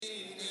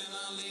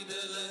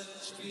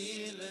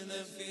spielen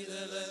en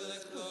fiedele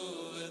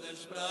koe, de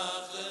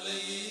sprachele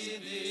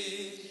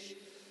Jiddisch.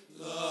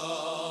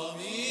 La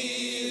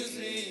mir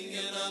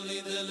singen an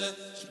Liedele,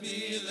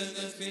 spielen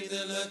en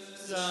fiedele,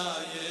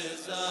 sei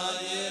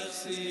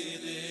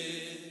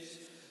chsidisch.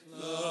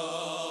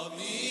 La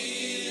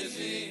mir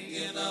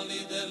singen an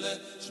Liedele,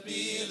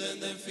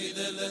 spielen en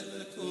fiedele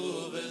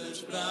koe, de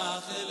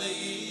sprachele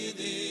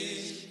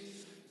Jiddisch.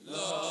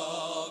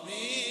 La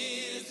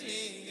mir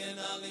singen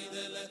an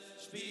Liedele,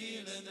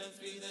 spielen en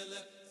fiedele,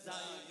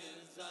 sei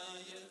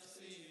chsidisch.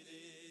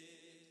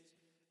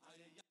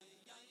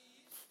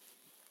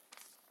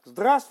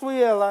 Здравствуй,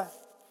 Элла.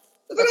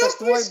 Здравствуй, Это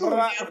твой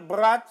Суня.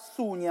 брат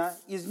Суня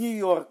из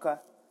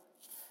Нью-Йорка.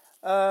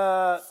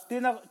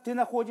 Ты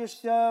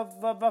находишься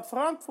во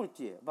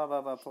Франкфурте?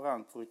 Во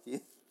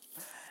Франкфурте.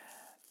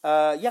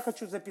 Я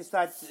хочу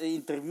записать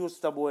интервью с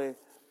тобой.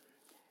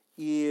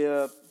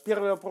 И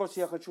первый вопрос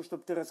я хочу,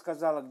 чтобы ты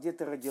рассказала, где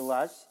ты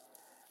родилась,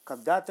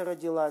 когда ты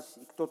родилась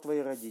и кто твои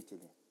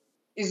родители.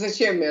 И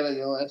зачем я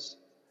родилась?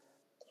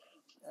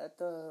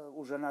 Это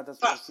уже надо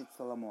спросить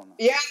Соломона.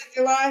 Я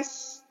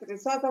родилась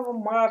 30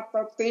 марта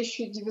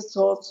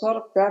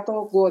 1945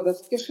 года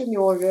в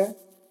Кишиневе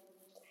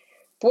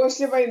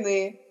после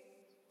войны.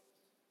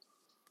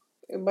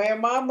 И моя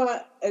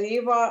мама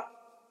Рива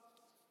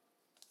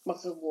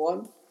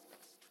Макагон,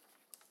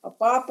 а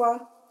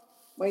папа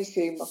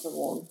Моисей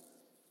Макагон.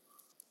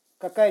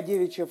 Какая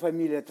девичья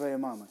фамилия твоей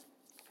мамы?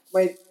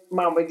 Моей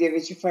мамы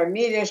девичья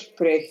фамилия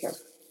Шпрехер.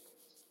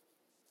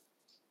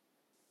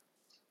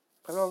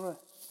 Продолжай.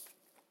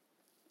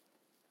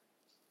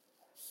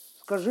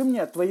 Скажи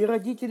мне, твои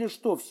родители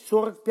что, в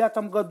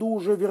 45-м году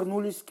уже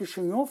вернулись в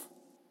Кишинев?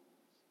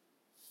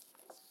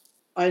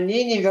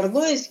 Они не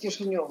вернулись в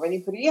Кишинев, они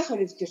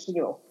приехали в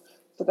Кишинев,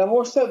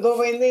 потому что до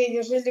войны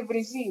они жили в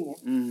Резине.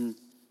 Угу.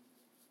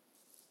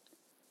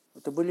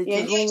 Это были И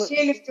они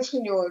сели в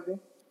Кишиневе.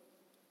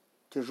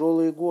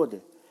 Тяжелые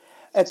годы.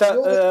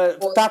 Это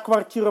та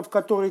квартира, в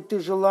которой ты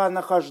жила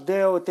на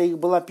Хаждео, это их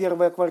была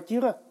первая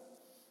квартира?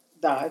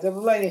 Да, это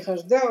была не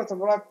Хаждео, это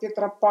была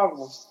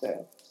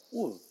Петропавловская.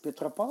 О,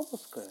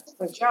 Петропавловская?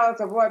 Сначала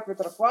это была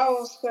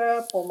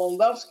Петропавловская,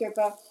 по-молдавски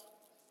это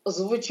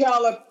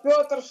звучало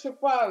Петр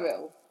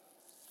Шипавел.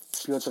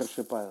 Петр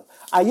Шипавел.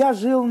 А я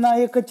жил на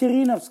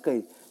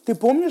Екатериновской. Ты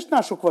помнишь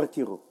нашу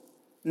квартиру?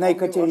 На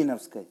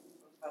Екатериновской?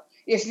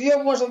 Если ее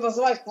можно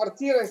назвать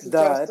квартирой сейчас.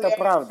 Да, это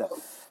правда.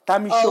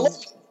 Там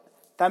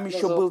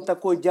еще был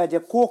такой дядя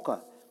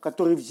Кока,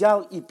 который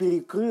взял и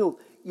перекрыл,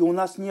 и у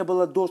нас не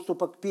было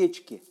доступа к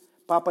печке.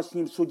 Папа с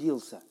ним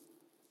судился.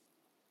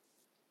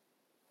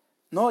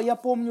 Но я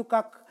помню,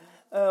 как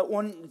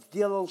он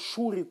сделал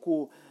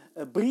Шурику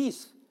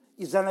бриз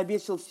и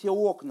занавесил все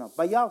окна.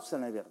 Боялся,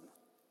 наверное.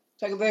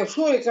 Когда у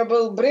Шурика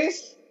был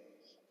бриз,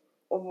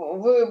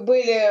 вы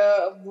были,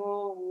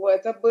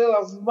 это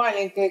было в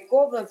маленькой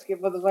комнатке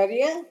во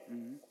дворе.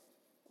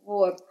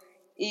 Вот.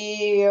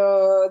 И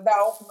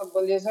да, окна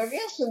были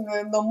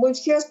завешены, но мы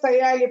все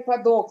стояли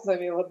под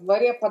окнами, во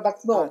дворе под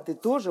окном. А, ты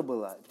тоже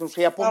была? Потому что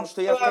я помню,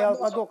 что я стоял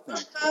под окнами.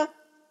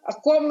 А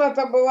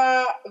комната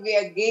была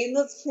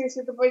гейнец,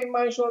 если ты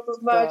понимаешь, что это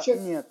значит.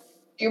 Да, нет.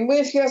 И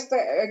мы все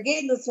стояли.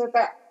 Гейнец —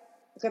 это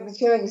когда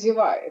человек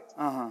зевает.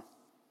 Ага.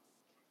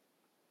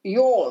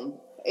 Йон.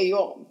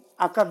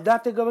 А когда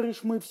ты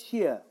говоришь «мы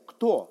все»,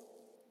 кто?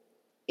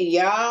 И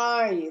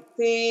я, и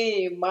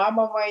ты, и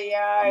мама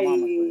моя,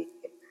 мама и...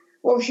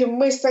 В общем,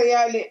 мы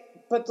стояли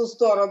по ту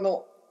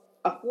сторону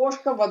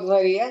окошка во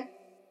дворе.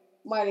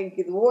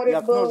 Маленький дворик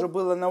окно был. же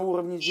было на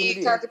уровне земли.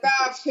 И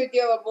когда все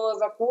дело было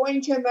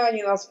закончено,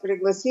 они нас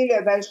пригласили,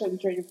 а дальше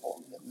ничего не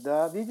помню.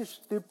 Да,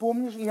 видишь, ты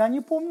помнишь. Я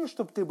не помню,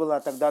 чтобы ты была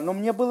тогда, но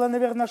мне было,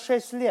 наверное,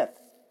 6 лет.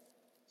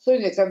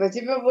 Соня, когда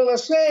тебе было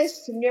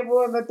 6, мне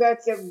было на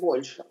 5 лет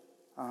больше.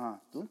 Ага,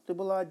 ну ты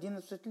была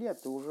 11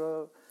 лет, ты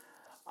уже...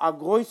 А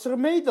Гройсер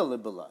Мейдалы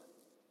была?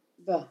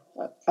 Да,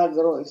 а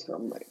Гройсер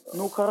Мейдалы.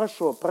 Ну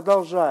хорошо,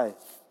 продолжай.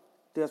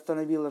 Ты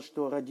остановила,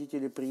 что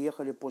родители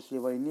приехали после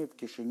войны в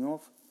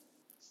Кишинев.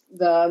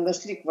 Да,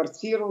 нашли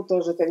квартиру,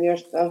 тоже,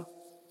 конечно,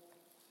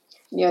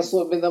 не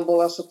особенно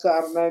была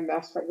шикарная,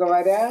 мягко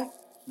говоря.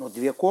 Но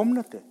 2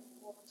 комнаты?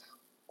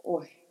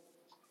 Ой.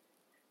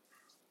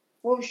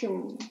 В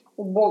общем,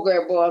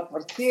 убогая была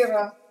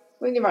квартира,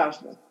 ну,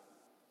 неважно.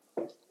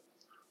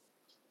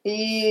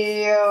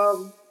 И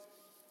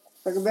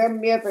когда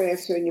мне-то, я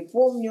все не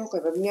помню,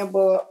 когда мне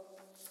было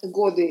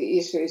годы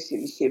и 6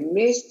 или 7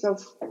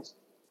 месяцев,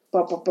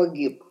 папа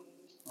погиб.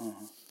 Ага.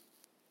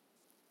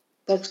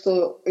 Так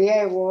что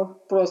я его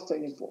просто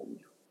не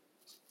помню.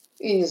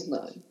 И не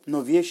знаю.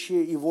 Но вещи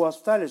его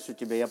остались у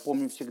тебя. Я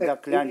помню, всегда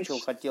клянчил,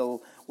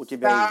 хотел у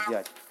тебя их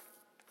взять.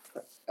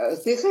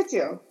 Ты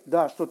хотел?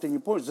 Да, что ты не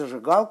помнишь?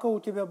 Зажигалка у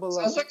тебя была?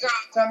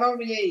 Зажигалка, она у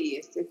меня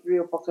есть. Я тебе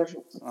ее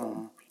покажу потом.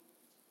 Ага.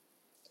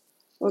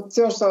 Вот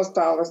все, что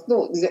осталось.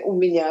 Ну, у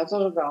меня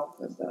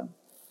зажигалка, да.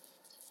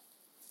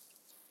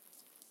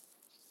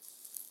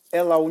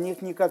 Элла, у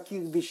них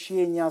никаких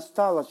вещей не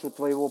осталось у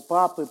твоего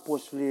папы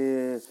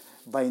после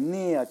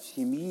войны, от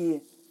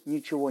семьи?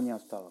 Ничего не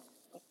осталось?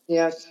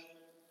 Нет.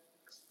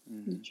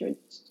 Ничего не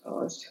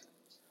осталось.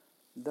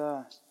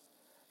 Да.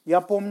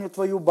 Я помню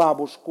твою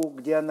бабушку,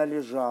 где она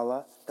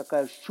лежала.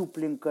 Такая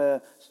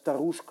щупленькая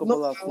старушка Ну,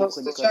 была, она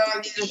сухонькая.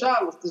 сначала не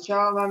лежала,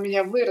 сначала она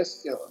меня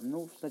вырастила.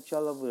 Ну,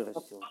 сначала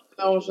вырастила.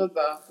 Она уже,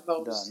 да, она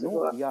уже Да, ну,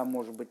 слегла. я,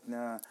 может быть,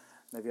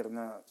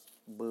 наверное,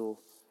 был...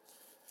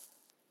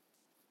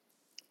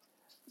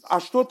 А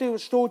что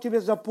у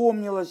тебя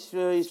запомнилось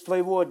из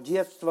твоего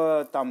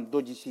детства, там,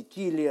 до 10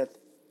 лет?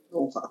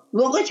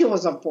 Много чего Ну,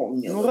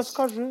 запомнилось.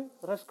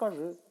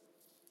 расскажи.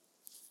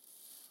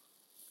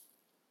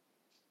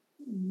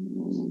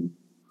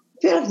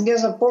 Во-первых, мне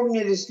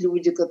запомнились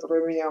люди,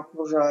 которые меня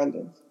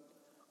окружали.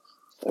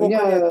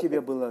 Сколько лет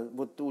тебе было?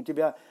 Вот у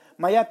тебя...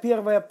 Моя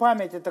первая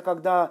память, это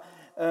когда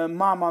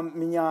мама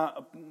меня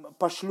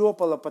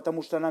пошлепала,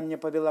 потому что она меня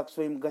повела к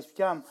своим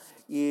гостям,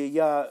 и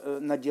я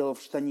надела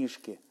в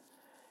штанишки.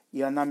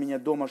 И она меня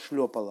дома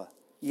шлепала.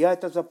 Я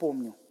это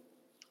запомню.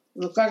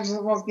 Ну как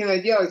же мог не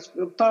наделать?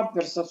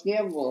 Памперсов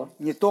не было.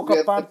 Не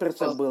только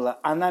памперсов было.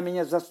 Она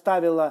меня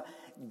заставила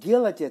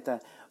делать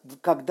это,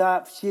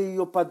 когда все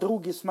ее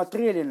подруги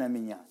смотрели на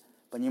меня.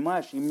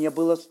 Понимаешь? И мне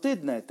было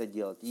стыдно это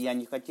делать. И я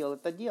не хотел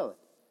это делать.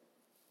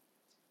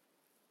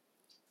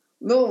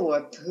 Ну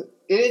вот.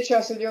 И речь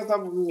сейчас идет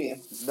об мне.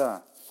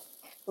 Да.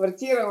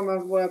 Квартира у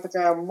нас была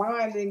такая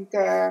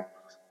маленькая,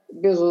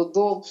 без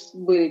удобств.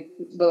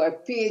 Была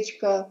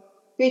печка.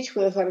 Печку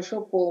я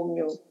хорошо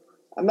помню.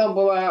 Она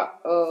была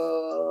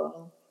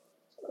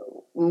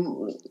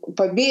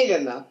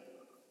побелена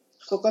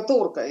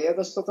штукатуркой. И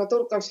эта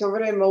штукатурка все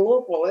время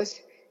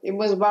лопалась. И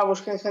мы с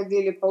бабушкой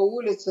ходили по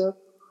улице.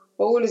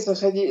 По улице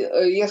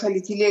ехали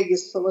телеги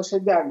с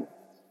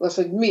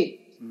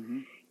лошадьми.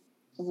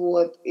 Угу.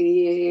 Вот.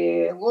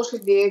 И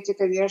лошади эти,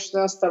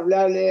 конечно,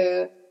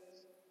 оставляли,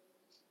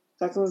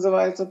 как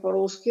называется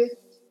по-русски,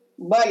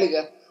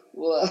 бальга.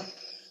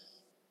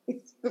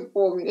 Ты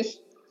помнишь?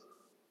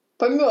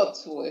 Помет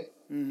свой.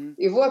 Угу.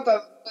 И вот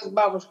мы с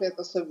бабушкой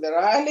это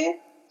собирали,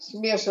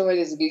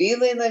 смешивали с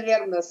глиной,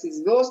 наверное, с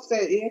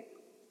звездкой и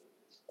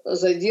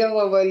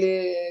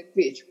заделывали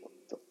печку.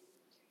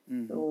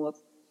 Угу. Вот.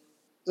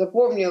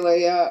 Запомнила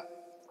я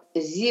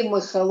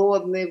зимы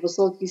холодные,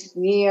 высокий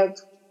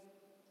снег.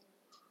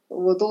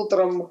 Вот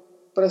утром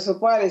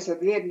просыпались, а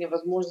дверь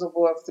невозможно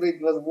было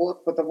открыть во двор,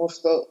 потому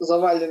что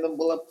завалено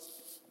было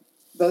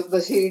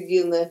до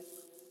середины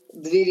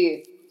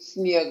двери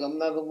снегом,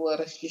 надо было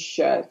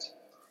расчищать.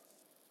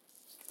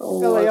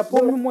 Элла, Вот. я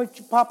помню, мой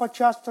папа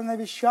часто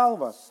навещал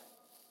вас.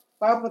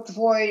 Папа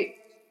твой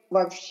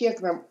вообще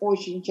к нам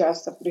очень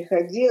часто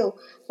приходил,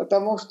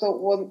 потому что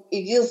он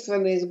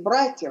единственный из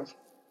братьев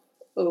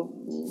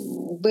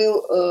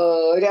был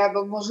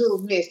рядом, он жил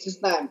вместе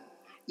с нами.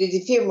 Дядя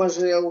Фима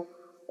жил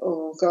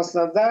в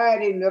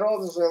Краснодаре,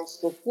 Мирон жил в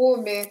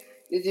Сухуми,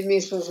 дядя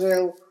Миша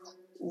жил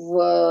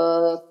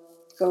в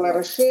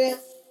Калараше,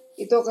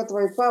 и только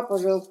твой папа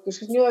жил в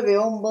Кишиневе, и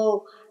он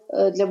был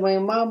для моей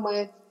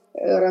мамы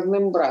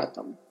родным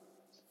братом.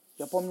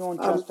 Я помню, он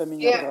часто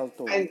меня брал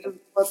тоже.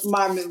 Вот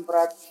мамин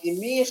брат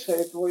Миша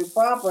и твой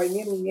папа,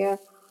 они мне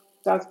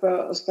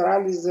как-то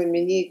старались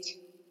заменить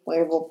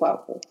моего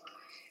папу.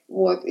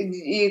 Вот.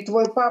 И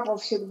твой папа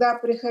всегда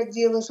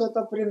приходил и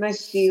что-то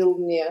приносил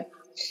мне.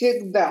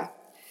 Всегда.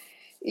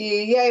 И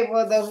я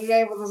его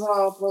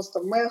называла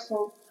просто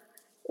Мэхл.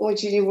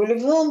 Очень его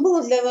любила. Он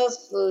был для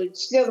нас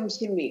членом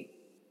семьи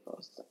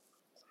просто.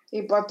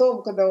 И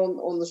потом, когда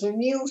он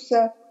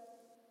женился,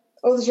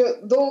 он еще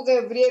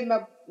долгое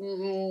время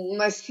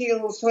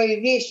носил свои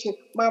вещи.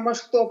 Мама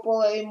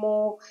штопала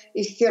ему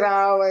и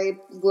стирала, и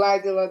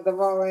гладила,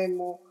 давала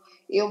ему.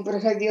 И он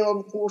приходил,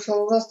 он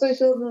кушал.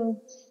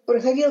 Он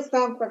приходил к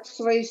нам как в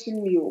свою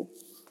семью.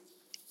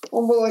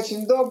 Он был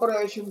очень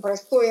добрый, очень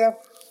простой. Я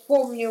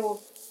помню,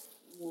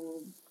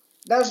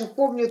 даже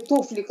помню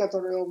туфли,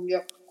 которые он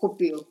мне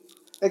купил.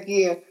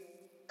 Такие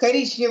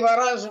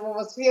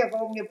коричнево-оранжевого цвета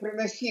он мне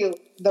приносил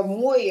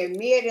домой, я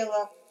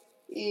мерила.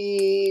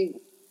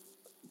 И...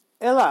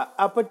 Элла,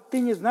 а ты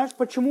не знаешь,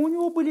 почему у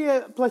него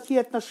были плохие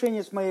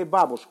отношения с моей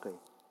бабушкой?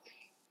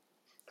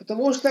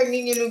 Потому что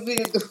они не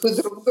любили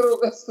друг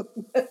друга.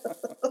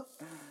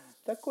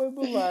 Такое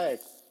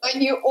бывает.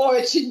 Они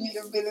очень не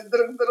любили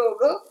друг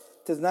друга.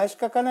 Ты знаешь,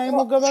 как она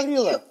ему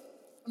говорила?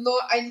 Но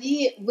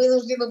они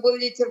вынуждены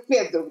были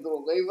терпеть друг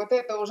друга. И вот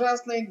это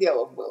ужасное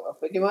дело было,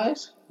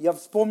 понимаешь? Я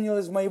вспомнил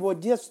из моего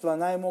детства,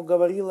 она ему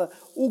говорила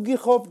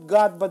 «Угихопт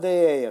гад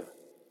бадеер».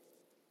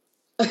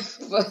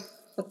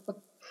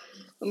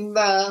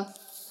 Да.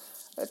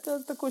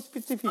 Это такое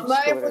специфическое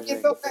Она ему выражение.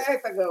 не только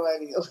это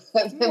говорила.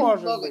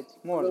 Может быть.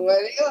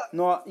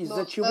 Но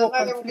из-за чего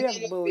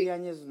конфликт был, я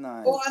не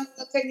знаю. Он,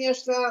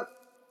 конечно,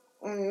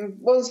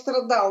 он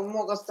страдал,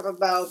 много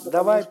страдал.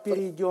 Давай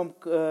перейдем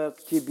к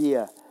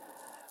тебе.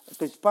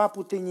 То есть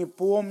папу ты не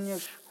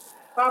помнишь.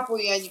 Папу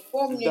я не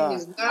помню, да. Не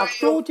знаю. А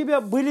кто у тебя,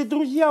 были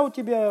друзья у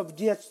тебя в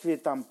детстве,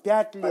 там,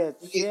 5 лет?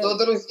 До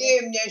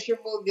друзей у меня еще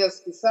был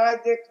детский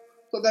садик,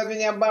 куда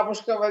меня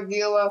бабушка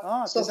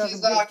водила со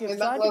слезами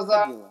на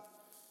глазах. Ходила?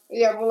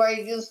 Я была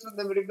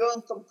единственным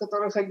ребенком,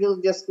 который ходил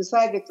в детский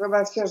садик,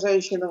 когда все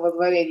женщины во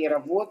дворе не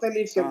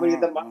работали, все были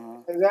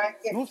домашние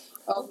хозяйки. Ну,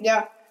 А у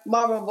меня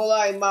мама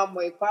была и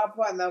мама, и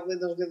папа, она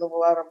вынуждена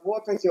была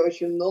работать, и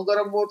очень много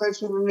работать,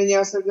 чтобы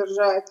меня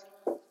содержать.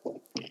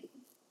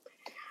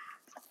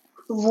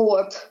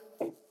 Вот.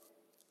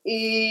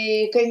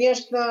 И,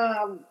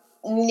 конечно,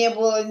 мне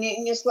было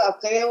не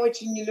сладко. Я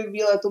очень не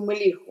любила эту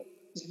мылиху.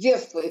 С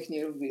детства их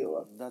не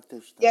любила. да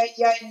ты что?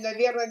 Я,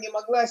 наверное, не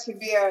могла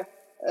себе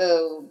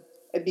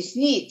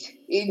объяснить,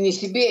 и ни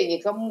себе, и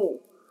никому,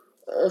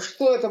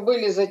 что это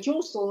были за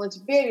чувства, но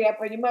теперь я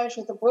понимаю,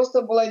 что это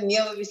просто была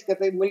ненависть к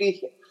этой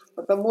мылихе.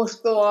 Потому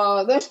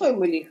что, знаешь, что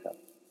мылиха?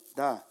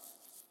 Да.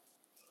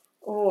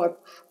 Вот.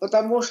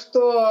 Потому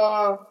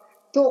что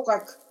то,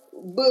 как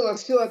было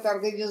все это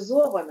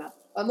организовано,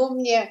 оно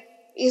мне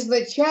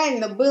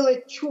изначально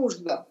было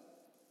чуждо.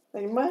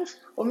 Понимаешь?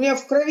 У меня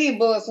в крови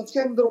было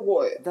совсем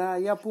другое. Да,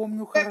 я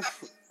помню Это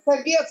хорошо.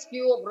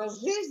 советский образ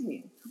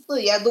жизни. Ну,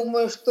 я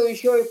думаю, что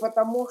еще и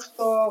потому,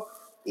 что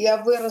я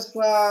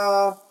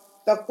выросла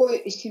в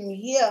такой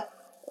семье,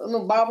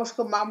 ну,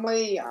 бабушка, мама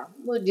и я.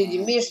 Ну, дядя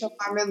Миша,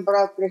 мамин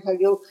брат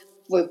приходил,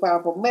 твой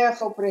папа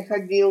Мехал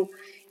приходил.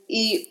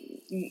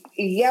 И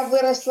я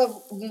выросла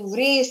в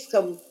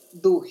еврейском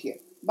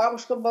духе.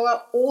 Бабушка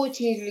была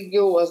очень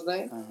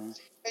религиозной.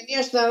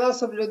 Конечно, она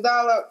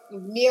соблюдала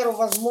в меру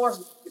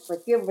возможностей по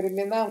тем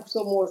временам,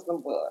 что можно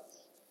было.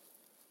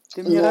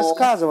 Ты мне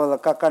рассказывала,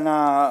 как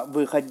она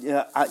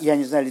выходила, я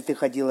не знаю, ли ты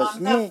ходила с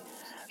ней,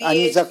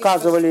 они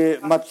заказывали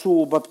мацу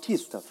у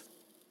баптистов.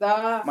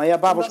 Да. Моя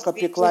бабушка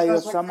пекла ее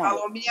сама.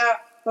 У меня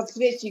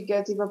подсвечники,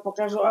 я тебе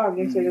покажу.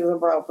 Мне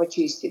забрал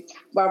почистить.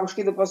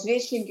 Бабушкины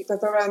подсвечники,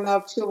 которые она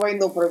всю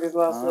войну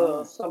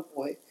провезла с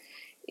собой.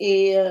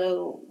 И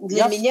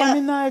для меня,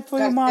 вспоминаю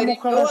твою маму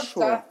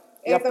хорошо.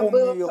 Я это помню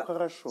было ее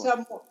хорошо.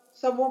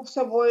 само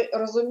собой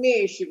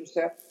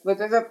разумеющимся. Вот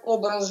этот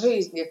образ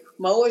жизни.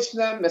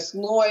 Молочное,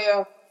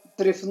 мясное,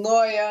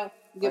 трефное.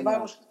 Где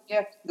бабушка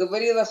мне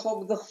говорила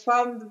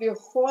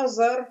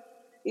 «Хобдахфандвихозер».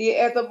 И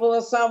это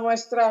было самое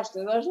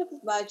страшное. Знаешь, что это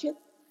значит?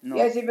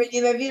 Я тебя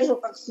ненавижу,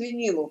 как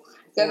свинину.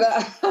 Когда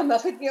она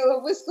хотела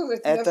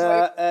высказать мне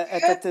свои...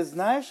 Это ты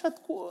знаешь,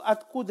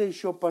 откуда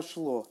еще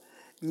пошло?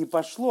 Не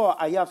пошло,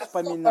 а я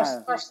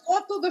вспоминаю. Пошло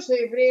оттуда, что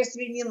евреи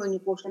свинину не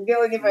кушают.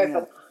 Дело не в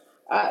этом.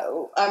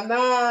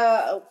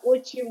 Она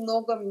очень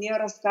много мне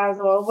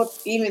рассказывала. Вот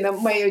именно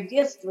мое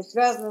детство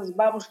связано с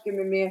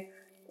бабушкиными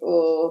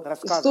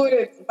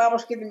историями, с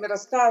бабушкиными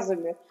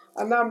рассказами.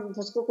 Она,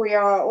 поскольку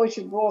я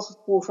очень плохо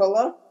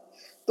кушала,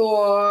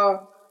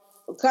 то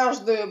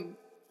каждый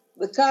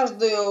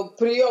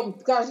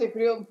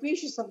прием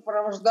пищи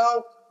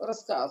сопровождал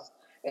рассказ.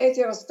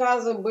 Эти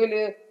рассказы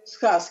были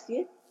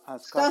сказки.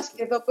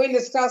 Сказки это были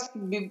сказки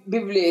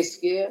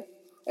библейские.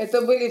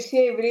 Это были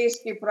все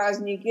еврейские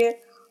праздники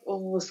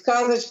в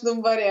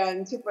сказочном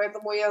варианте,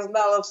 поэтому я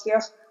знала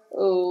всех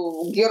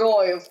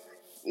героев,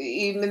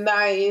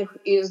 имена их,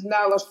 и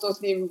знала, что с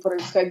ними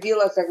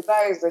происходило,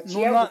 когда и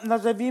зачем. Ну,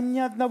 назови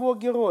мне одного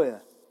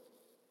героя.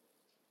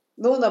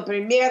 Ну,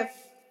 например,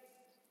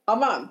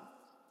 Аман.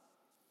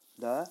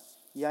 Да?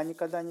 Я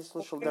никогда не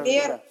слышал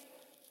Например, даже.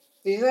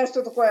 Ты знаешь,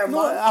 что такое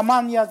Аман? Ну,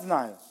 Аман я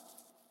знаю.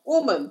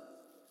 Умен.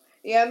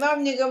 И она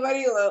мне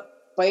говорила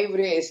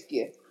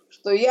по-еврейски,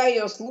 что я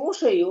ее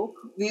слушаю,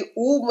 и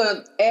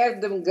Умен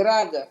Эрдем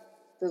Грага.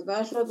 Ты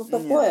знаешь, что это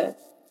такое?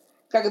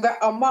 Когда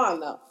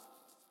Амана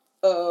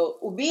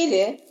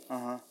убили,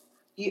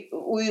 и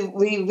у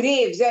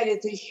евреев взяли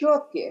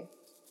трещотки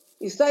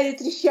и стали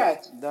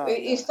трещать.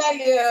 И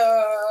стали...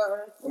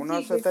 у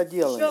нас это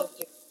делали.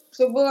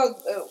 Что было,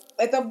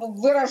 это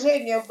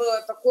выражение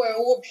было такое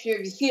общее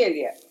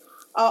веселье.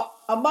 А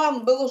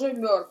Аман был уже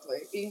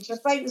мертвый и ни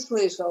черта не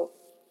слышал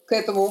к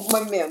этому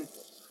моменту.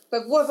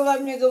 Так вот, она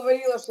мне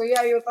говорила, что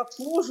я ее так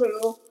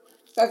слушаю,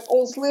 как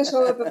он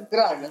слышал этот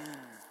граммер.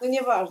 Ну,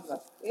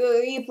 неважно.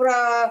 И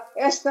про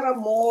Эстера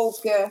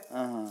Молке.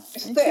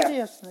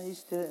 Интересно.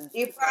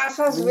 И про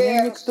Ахазвер.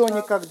 Мне никто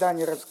никогда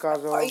не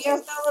рассказывал. Я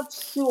знала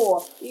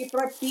все. И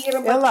про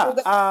Пиром. Элла,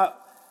 а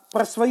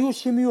про свою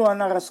семью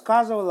она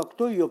рассказывала,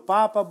 кто ее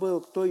папа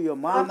был, кто ее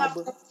мама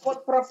был?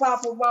 Вот про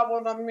папу, маму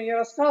она мне не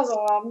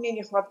рассказывала, а мне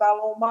не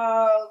хватало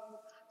ума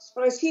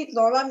спросить,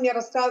 но она мне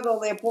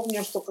рассказывала, я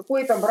помню, что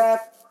какой-то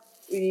брат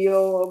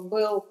ее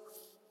был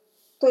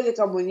то ли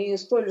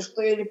коммунист, то ли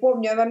что, я не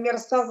помню. Она мне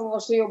рассказывала,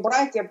 что ее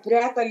братья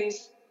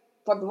прятались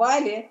в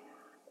подвале,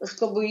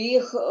 чтобы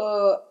их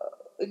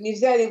не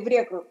взяли в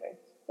рекруты.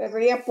 Это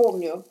я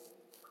помню.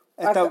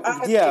 Это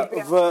где?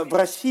 В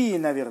России,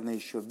 наверное,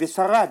 еще, в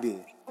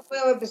Бессарабии.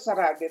 Было в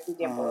Бессарабии, это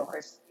не было в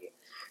России.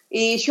 И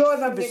еще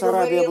она мне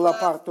Бессарабия говорила, была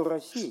парту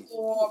России.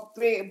 Что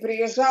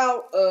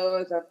приезжал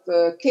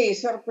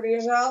кейсер,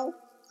 приезжал,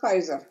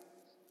 Хайзер.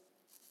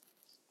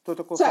 Кто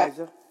такой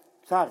Хайзер?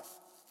 Царь.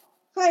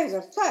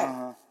 Хайзер,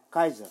 царь.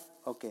 Кайзер,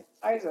 окей.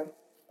 Хайзер.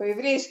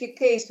 По-еврейски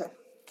кейсер.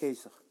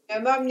 Кейсер. И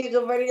она мне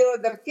говорила,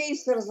 der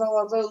кейсер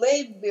золотой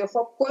лейб,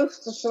 хопкойф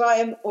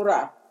шраем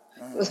ура.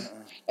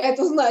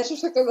 Это значит,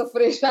 что когда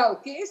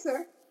приезжал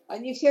кейсер,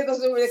 они все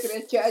должны были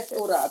кричать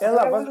 «Ура!».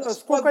 Элла,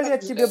 сколько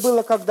лет тебе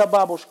было, когда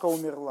бабушка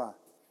умерла?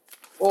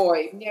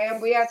 Ой,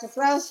 я как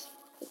раз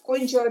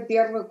кончила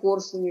первый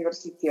курс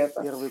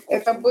университета.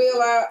 Это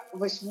было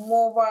 8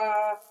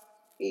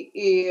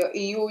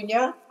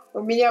 июня.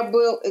 У меня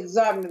был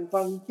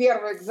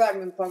первый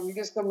экзамен по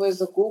английскому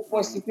языку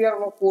после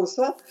первого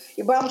курса.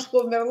 И бабушка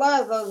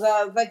умерла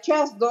за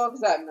час до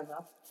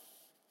экзамена.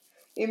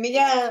 И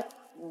меня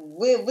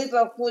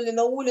вытолкнули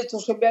на улицу,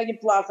 чтобы я не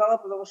плакала,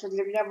 потому что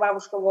для меня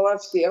бабушка была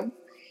всем.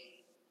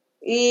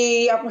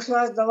 И я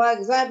пошла, сдала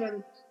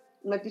экзамен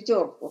на 5.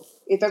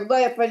 И тогда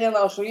я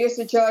поняла, что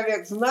если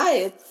человек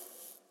знает...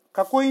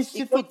 Какой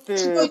институт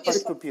ты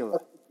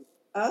поступила?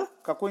 А?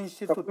 Какой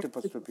институт ты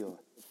поступила?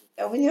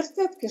 В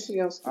университет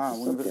Кишиневский.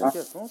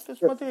 Университет. Ну, ты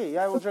смотри,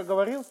 я уже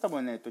говорил с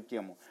тобой на эту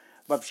тему.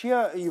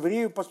 Вообще,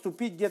 еврею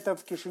поступить где-то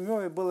в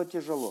Кишиневе было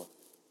тяжело.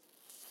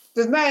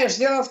 Ты знаешь,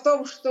 дело в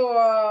том,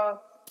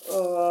 что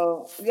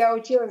я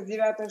училась в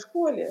 9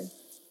 школе,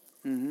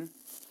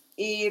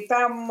 и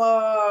там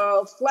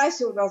в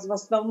классе у нас в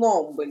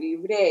основном были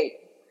евреи.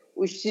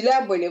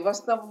 Учителя были в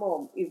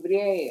основном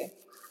евреи.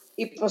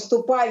 И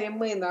поступали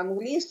мы на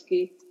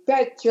английский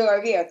 5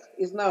 человек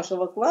из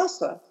нашего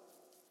класса,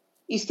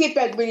 и все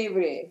 5 были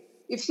евреи.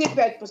 И все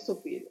 5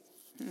 поступили.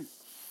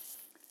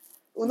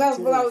 У нас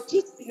была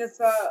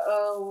учительница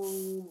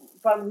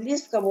по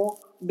английскому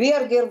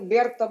Бергер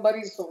Берта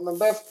Борисовна,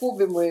 Б в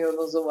кубе мы ее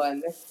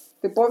называли.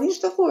 Ты помнишь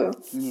такую?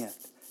 Нет.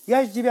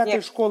 Я из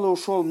 9 школы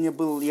ушел,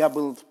 я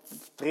был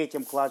в 3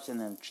 классе,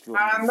 наверное, в 4.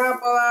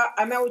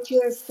 Она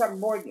училась в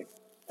Сорбонне.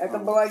 Это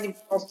было не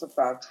просто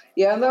так.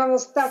 И она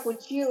нас так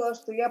учила,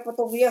 что я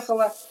потом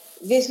ехала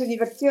весь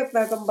университет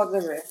на этом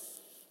багаже.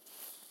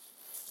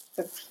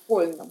 Так в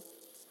школьном.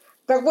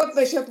 Так вот,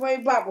 насчет моей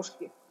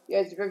бабушки.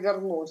 Я тебе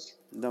вернусь.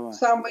 Давай.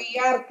 Самые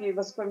яркие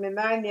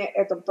воспоминания –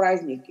 это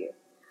праздники.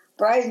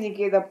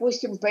 Праздники,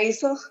 допустим,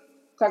 Пейсах,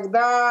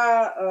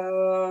 когда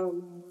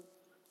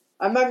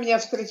она меня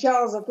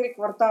встречала за 3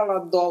 квартала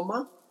от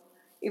дома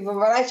и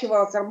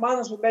выворачивала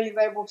карманы, чтобы я, не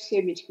дай бог,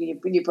 семечки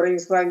не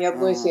пронесла ни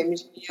одной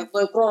семечки, ни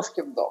одной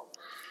крошки в дом.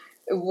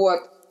 Вот.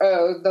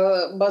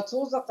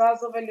 Мацу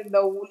заказывали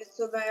на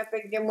улице, на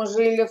этой, где мы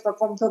жили, в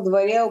каком-то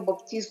дворе у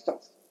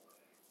баптистов.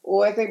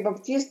 У этой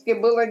баптистки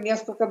было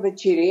несколько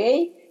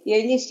дочерей, и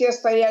они все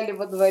стояли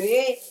во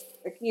дворе,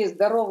 такие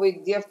здоровые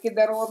девки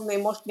дородные.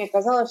 Может, мне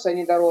казалось, что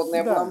они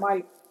дородные, я была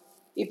маленькая.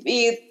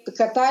 И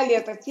катали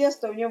это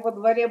тесто. У нее во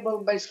дворе был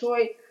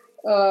большой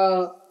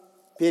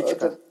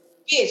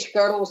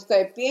печка,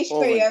 русская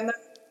печка, и она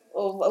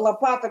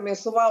лопатами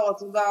сувала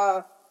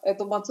туда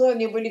эту мацу.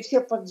 Они были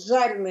все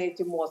поджаренные,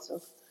 эти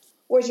моцы.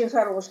 Очень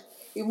хорошие.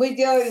 И мы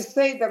делали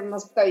сейдер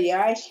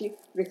настоящий.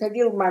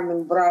 Приходил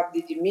мамин брат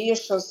дядя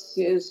Миша с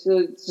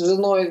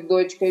женой, с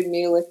дочкой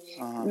Милой.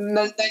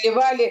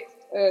 Наливали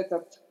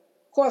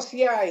кос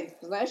яин.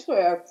 Знаешь, что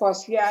я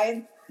кос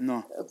яин?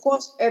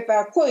 Кос –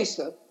 это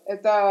койса.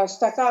 Это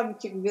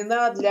стаканчик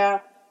вина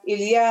для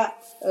Ильяу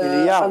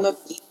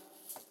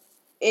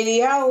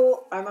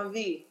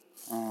Анави.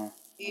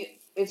 И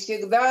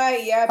всегда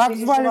я Как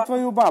звали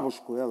твою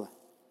бабушку, Элла?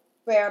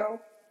 Перл.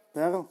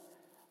 Перл?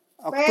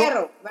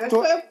 Перл. Знаешь,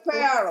 что я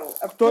Перл?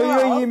 Кто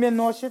ее имя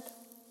носит?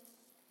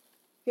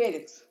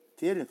 Феликс.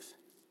 Феликс?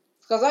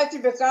 Сказать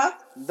тебе как?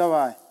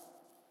 Давай.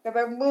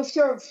 Когда мы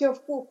все в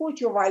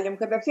кучу валим,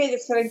 когда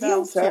Феликс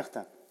родился, всех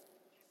так.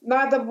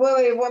 Надо было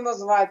его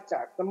назвать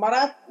как-то.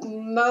 Марат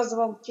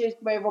назвал в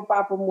честь моего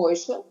папы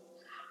Мойша.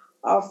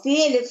 А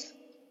Феликс,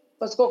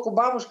 поскольку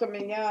бабушка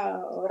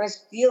меня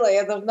растила,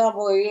 я должна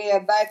была ей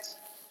отдать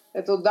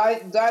эту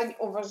дань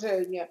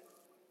уважения.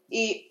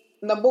 И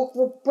на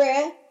букву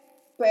 «П»,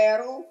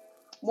 Перл,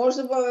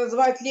 можно было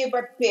назвать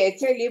либо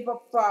Петя, либо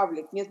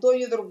Павлик. Ни то,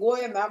 ни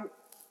другое нам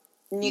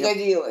не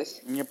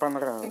годилось. Не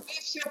понравилось. И мы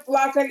все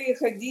плакали и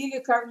ходили,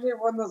 как же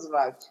его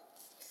назвать.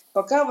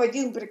 Пока в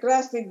один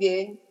прекрасный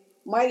день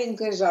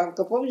маленькая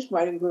Жанка, помнишь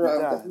маленькую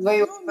Жанку?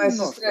 Двоюродная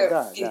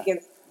сестра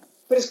Илькина.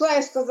 Пришла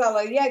и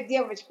сказала, я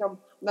девочкам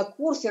на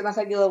курсе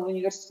находила в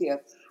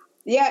университет.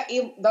 Я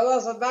им дала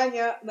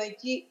задание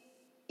найти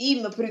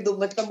имя,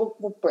 придумать на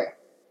букву «П».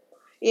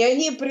 И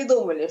они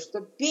придумали,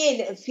 что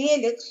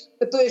Феликс,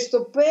 то есть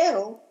что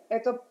Перл –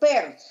 это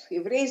Перц,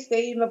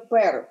 еврейское имя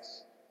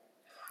Перц.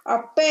 А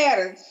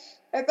Перц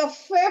 – это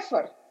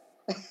Фефер,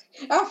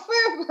 а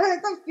Фефер –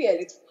 это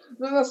Феликс.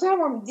 Но на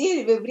самом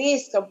деле в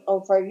еврейском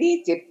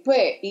алфавите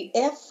П и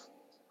Ф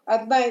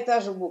одна и та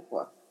же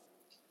буква.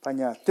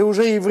 Понятно. Ты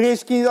уже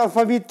еврейский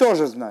алфавит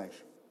тоже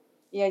знаешь?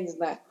 Я не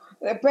знаю.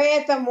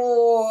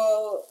 Поэтому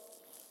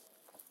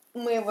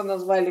мы его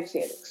назвали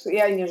Феликс.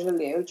 Я не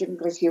жалею. Очень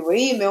красивое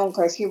имя, он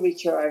красивый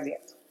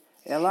человек.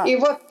 И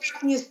вот,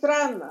 как ни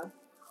странно,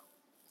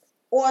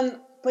 он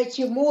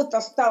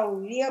почему-то стал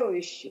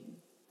верующим,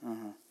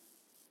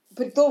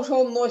 при том,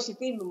 что он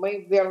носит имя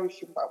моей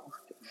верующей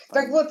бабушки.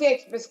 Так вот, я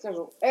тебе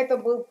скажу, это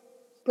был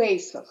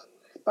Пейсах.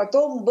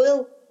 Потом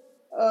была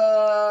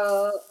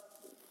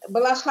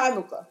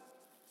Ханука.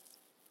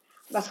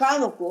 На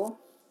Хануку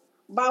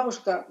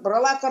бабушка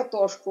брала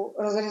картошку,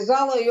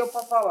 разрезала ее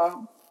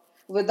пополам,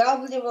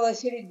 выдавливала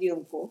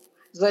серединку,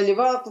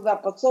 заливала туда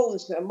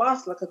подсолнечное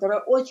масло, которое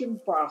очень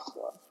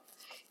пахло,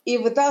 и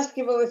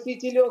вытаскивала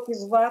фитилек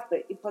из ваты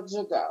и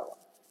поджигала.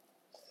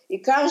 И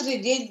каждый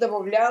день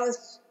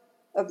добавлялась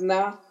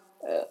одна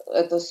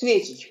эта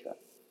свечечка.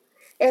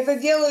 Она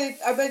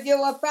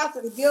делала так,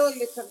 как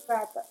делали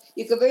когда-то.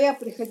 И когда я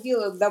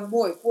приходила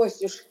домой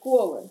после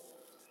школы,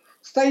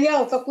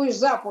 стоял такой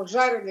запах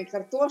жареной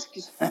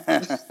картошки.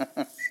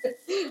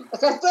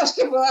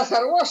 Картошка была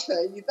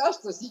хорошая, не та,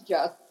 что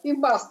сейчас. И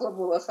масло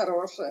было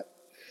хорошее.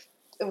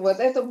 Вот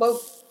это была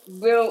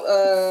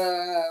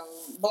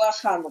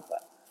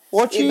Ханука.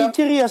 Очень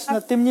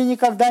интересно, ты мне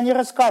никогда не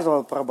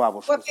рассказывал про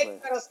бабушку Вот свою. я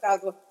тебе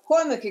рассказываю.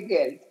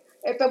 Хонекигельд.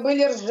 Это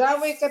были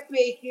ржавые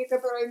копейки,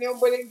 которые у него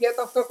были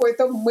где-то в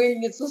какой-то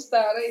мыльнице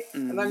старой.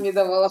 Она мне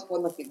давала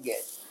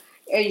Хонекигельд.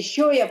 А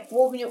еще я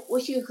помню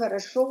очень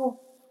хорошо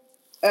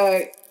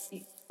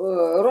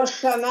Рош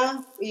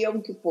Шана и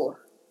Йом-Кипур.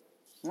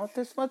 Ну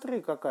ты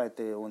смотри, какая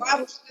ты у нас.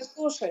 Бабушка,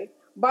 слушай,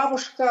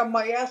 бабушка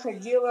моя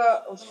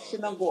ходила в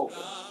синагогу.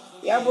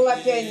 Я была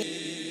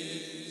пианисткой.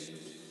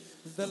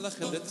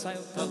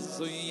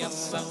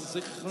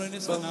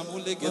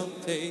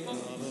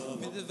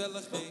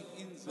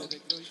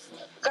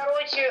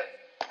 Короче,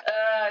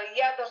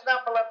 я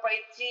должна была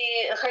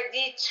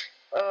ходить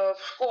в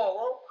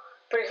школу.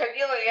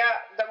 Приходила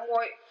я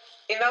домой,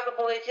 и надо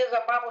было идти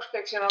за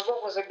бабушкой в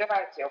синагогу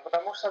забирать ее,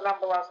 потому что она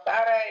была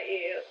старая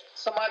и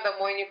сама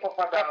домой не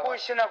попадала. Какую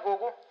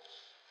синагогу?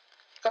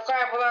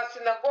 Какая была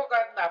синагога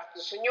одна в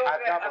Кишиневе.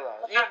 Одна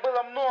была. Их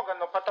было много,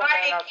 но потом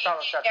она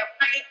осталась.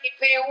 Маленький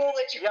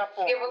переулочек. Я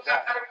помню,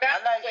 да.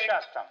 Она и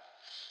сейчас там.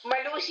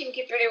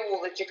 Малюсенький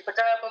переулочек.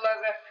 Такая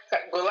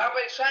была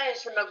большая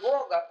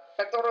синагога,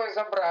 которую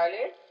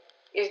забрали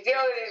и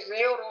сделали из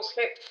нее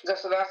русский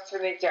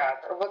государственный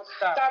театр. Вот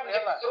так, там,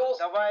 Элла, где русский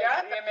давай,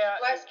 театр, время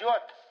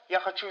идет. Я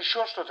хочу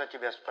еще что-то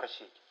тебя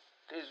спросить.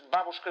 Ты с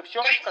бабушкой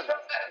все рассказал?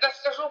 Я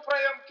расскажу про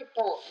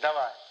Йом-Кипур.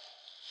 Давай.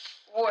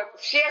 Вот,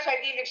 все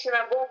ходили в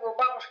синагогу, у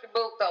бабушки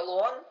был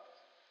талон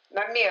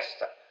на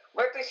место. В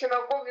этой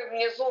синагоге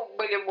внизу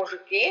были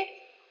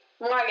мужики,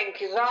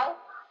 маленький зал,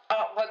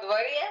 а во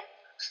дворе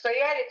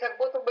стояли как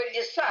будто бы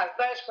леса,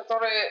 знаешь,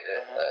 которые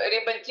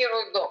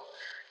ремонтируют дом.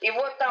 И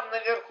вот там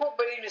наверху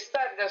были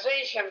места для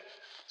женщин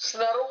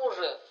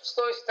снаружи, с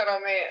той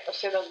стороны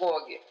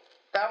синагоги.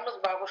 Там мы с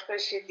бабушкой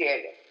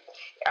сидели.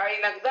 А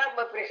иногда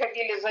мы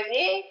приходили за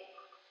ней,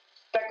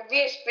 так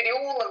весь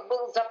переулок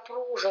был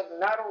запружен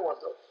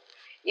народу.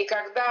 И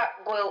когда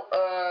был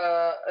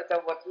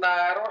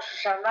на Рош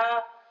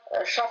Шана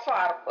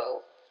шафар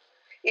был,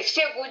 и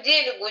все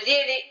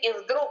гудели, и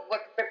вдруг,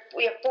 вот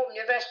я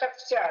помню, знаешь, как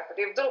в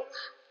театре, и вдруг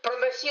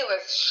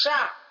проносилась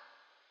ша,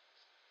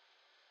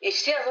 и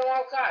все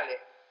замолкали.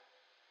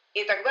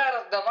 И тогда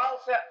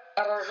раздавался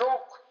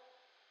рожок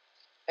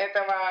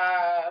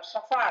этого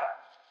шафара.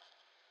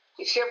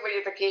 И все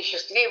были такие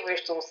счастливые,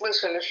 что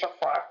услышали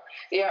шафар.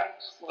 Я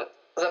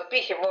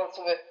запихивала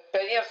свой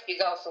пионерский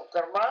галстук в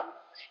карман,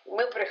 и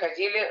мы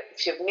приходили,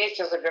 все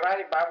вместе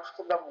забирали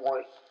бабушку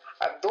домой.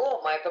 А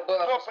дома это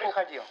было... Кто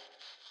приходил?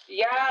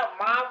 Я,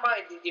 мама,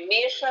 дядя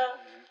Миша.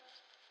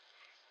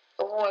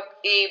 Вот.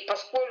 И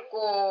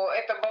поскольку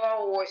это была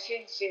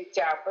осень,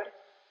 сентябрь,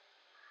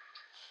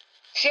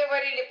 все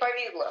варили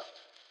повидло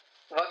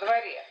во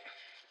дворе.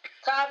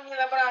 Камни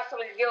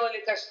набрасывали, делали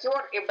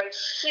костер, и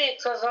большие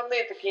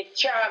казаны, такие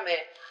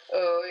чаны,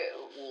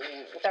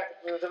 так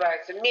это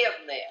называется,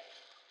 медные.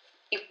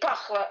 И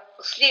пахло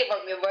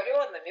сливами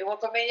вареными. И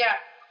вот у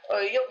меня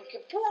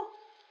Йом-Кипур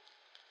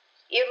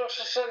и Рош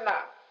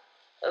Шана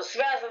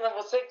связаны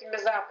вот с этими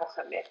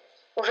запахами.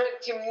 Уже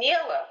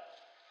темнело,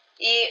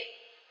 и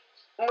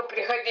мы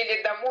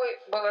приходили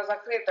домой, была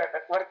закрыта эта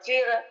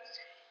квартира,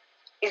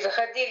 и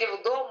заходили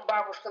в дом,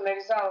 бабушка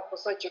нарезала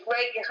кусочек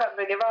лейгиха,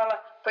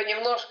 наливала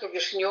понемножку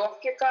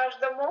вишневки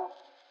каждому.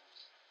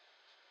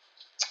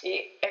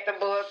 И это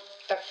было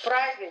так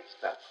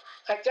празднично.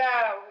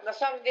 Хотя на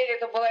самом деле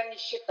это была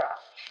нищета.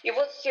 И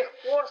вот с тех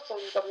пор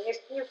мне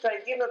снится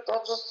один и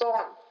тот же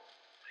сон.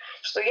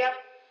 Что я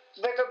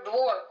в этот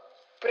двор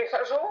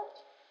прихожу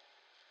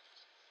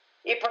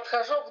и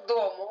подхожу к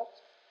дому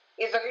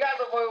и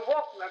заглядываю в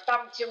окна,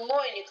 там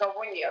темно и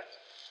никого нет.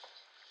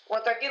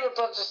 Вот один и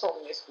тот же сон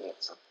мне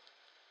снится.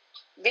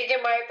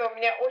 Видимо, это у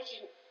меня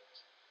очень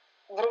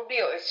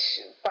врубилась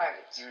в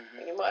память,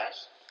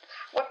 понимаешь?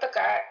 Вот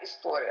такая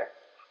история.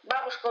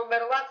 Бабушка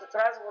умерла как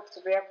раз вот,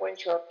 когда я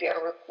кончила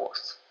первый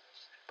курс.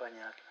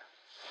 Понятно.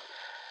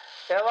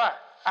 Элла,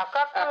 а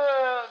как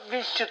в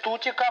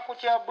институте, как у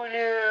тебя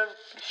были,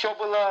 все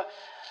было?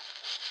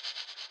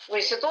 В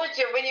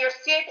институте, в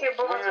университете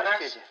было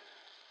хорошо.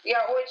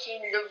 Я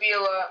очень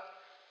любила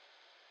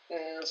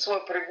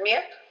свой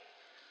предмет.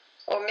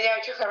 У меня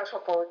очень хорошо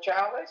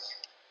получалось.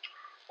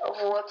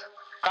 Вот.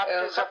 Как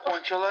ты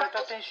закончила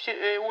этот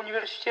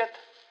университет?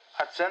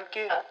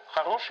 Оценки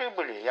хорошие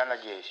были, я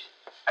надеюсь?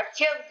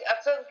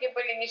 Оценки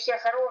были не все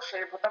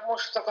хорошие, потому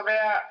что когда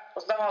я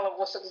сдавала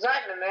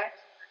госэкзамены,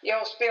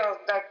 я успела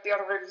сдать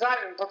первый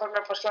экзамен, потом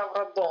я пошла в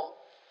роддом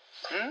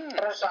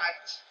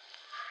рожать.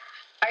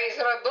 А из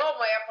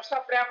роддома я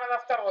пошла прямо на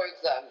второй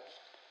экзамен.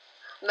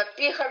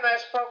 Напиханная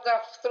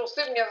шпарга в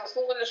трусы, мне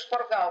засунули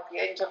шпаргалки,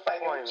 я ни черта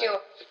не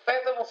учила.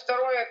 Поэтому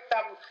второе,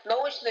 там,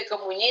 научный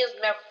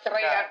коммунизм я в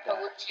троях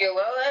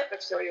получила. Это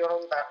все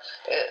ерунда.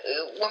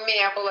 У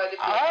меня была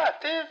любимая.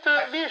 Ты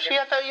видишь,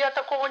 я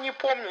такого не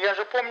помню. Я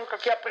же помню,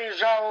 как я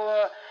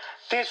приезжал,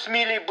 ты с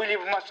Милей были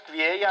в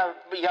Москве,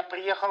 я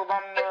приехал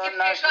вам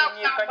на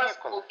зимние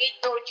каникулы.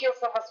 Митя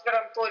учился в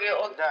аспирантуре,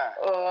 он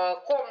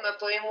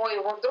комнату,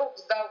 его друг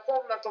сдал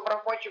комнату в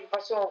рабочем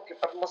поселке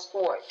под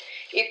Москвой.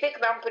 И ты к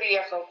нам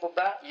приехал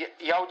туда.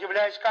 Я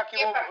удивляюсь, как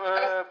его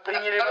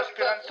приняли в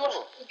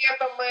аспирантуру.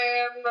 Где-то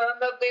мы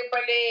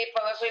надыбали и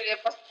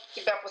положили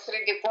тебя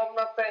посреди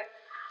комнаты.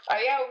 А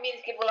я у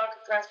Мильки была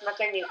как раз на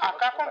каникулах. А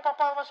как он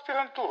попал в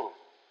аспирантуру?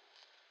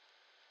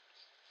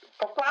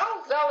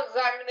 Попал, сдал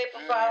экзамены и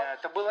попал. Нет,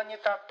 это было не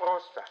так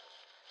просто.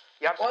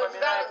 Я Он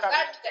сдал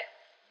экзамены,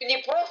 не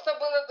просто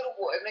было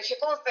другое.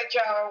 Значит, он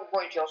сначала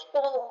кончил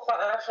школу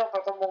хорошо,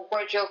 потом он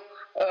кончил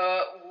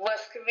в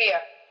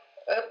Москве.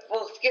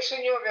 В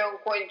Кишиневе он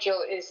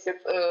кончил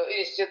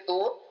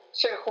институт,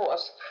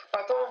 сельхоз.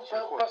 Потом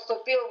он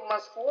поступил в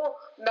Москву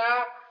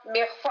на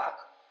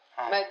мехфак,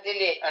 на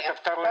отделение. Это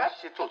второй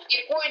институт.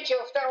 И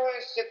кончил второй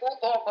институт,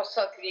 оба с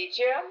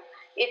отличием.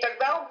 И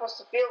тогда он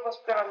поступил в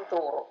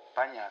аспирантуру.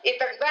 Понятно. И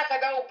тогда,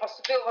 когда он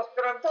поступил в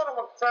аспирантуру,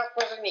 мы как раз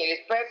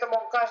поженились. Поэтому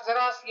он каждый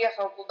раз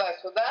ехал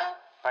туда-сюда.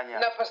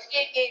 Понятно. На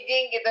последние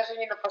деньги, даже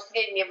не на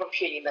последние,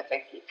 вообще ни на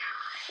какие.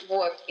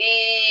 Вот.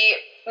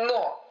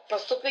 Но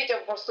поступить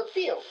он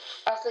поступил,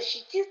 а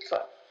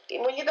защититься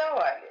ему не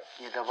давали.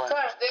 Не давали.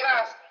 Каждый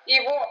раз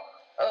его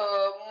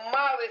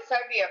малый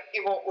совет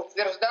его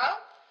утверждал,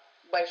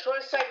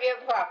 большой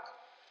совет ВАК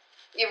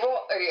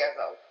его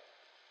резал.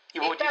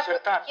 Его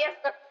диссертацию.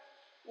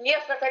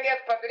 Несколько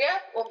лет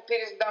подряд он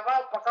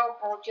пересдавал, пока он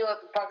получил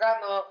эту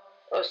поганую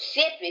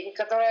степень,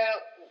 которая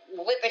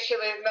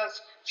вытащила из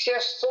нас все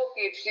соки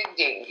и все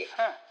деньги.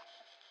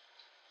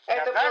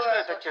 Я знаю, что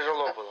это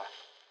тяжело было.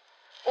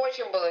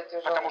 Очень было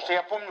тяжело. Потому что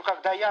я помню,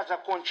 когда я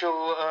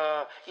закончил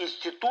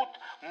институт,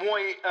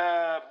 мой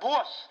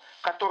босс,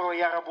 которого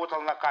я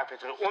работал на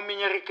кафедре, он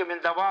меня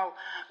рекомендовал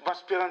в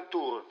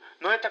аспирантуру.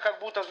 Но это как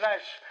будто,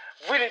 знаешь,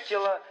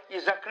 вылетело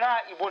из окна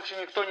и больше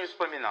никто не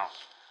вспоминал.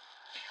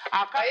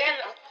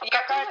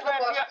 Я тоже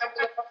думала, что я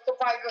буду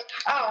поступать.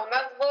 У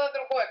нас было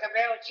другое. Когда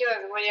я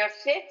училась в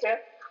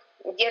университете,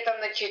 где-то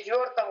на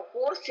 4-м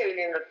курсе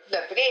или на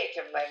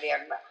 3-м,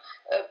 наверное,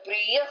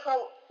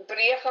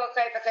 приехала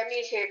какая-то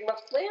комиссия из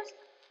Москвы,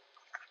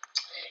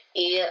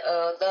 и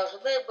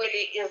должны были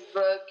из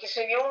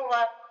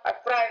Кишинева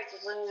отправить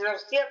из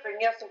университета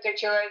несколько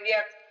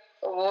человек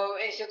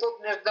в Институт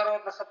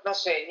международных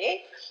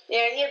отношений, и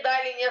они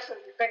дали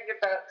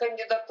несколько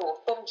кандидатур,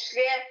 в том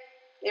числе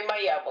и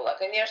моя была.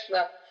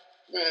 Конечно,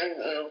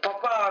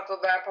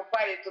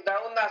 попали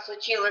туда. У нас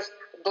училась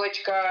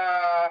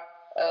дочка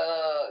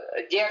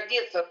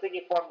Диардица, ты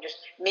не помнишь,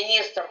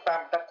 министр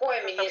там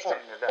такой,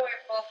 министр такой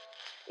был.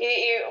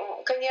 И,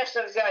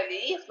 конечно, взяли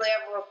их, но я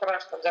была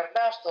страшно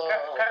горда, что...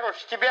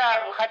 Короче,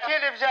 тебя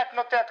хотели взять,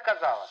 но ты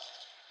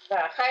отказалась.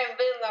 Да, Хайм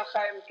Вилна,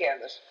 Хайм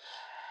Кенеш.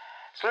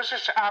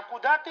 Слышишь, а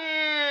куда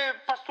ты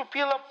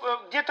поступила,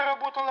 где ты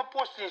работала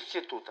после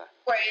института?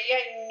 Ой,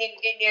 я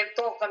нигде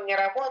толком не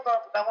работала,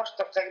 потому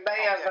что когда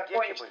я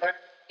закончила,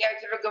 я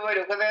тебе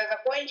говорю, когда я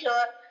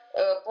закончила,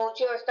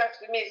 получилось так,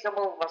 что месяц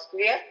был в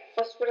Москве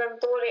в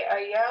аспирантуре, а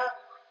я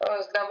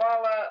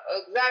сдавала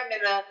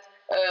экзамены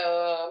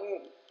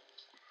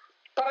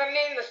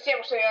параллельно с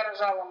тем, что я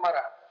рожала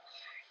Марата.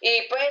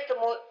 И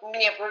поэтому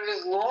мне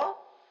повезло,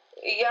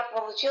 и я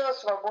получила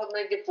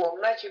свободный диплом.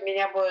 Иначе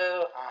меня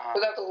бы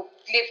куда-то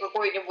упекли в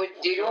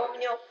какую-нибудь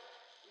деревню.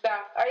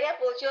 Да, а я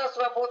получила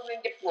свободный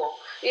диплом.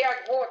 Я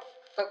год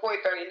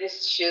какой-то или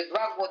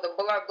 2 года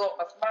была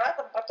дома с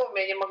Маратом, потом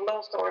я не могла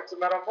устроиться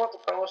на работу,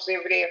 потому что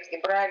евреев не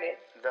брали.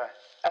 Да.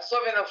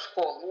 Особенно в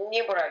школу.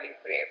 Не брали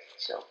евреев.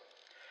 Все.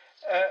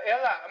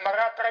 Элла,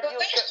 Марат родился...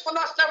 Ты знаешь, у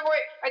нас с тобой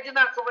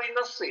одинаковые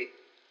носы.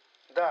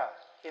 Да,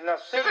 и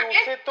носы, и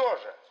усы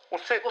тоже.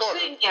 Усы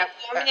тоже. Нет,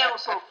 у меня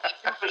усов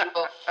не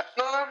было.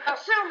 Но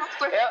носы у нас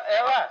тоже.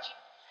 Элла,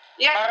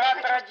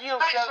 Марат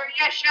родился...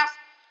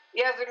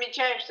 Я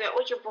замечаю, что я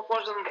очень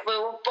похожа на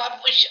твоего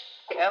папу.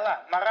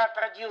 Элла, Марат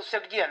родился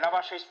где? На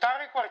вашей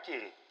старой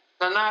квартире?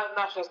 На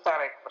нашей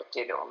старой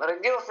квартире. Он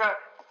родился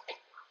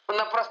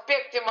на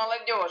проспекте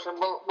Молодежи,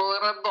 был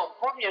роддом.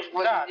 Помнишь?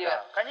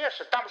 Да,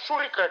 конечно. Там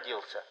Шурик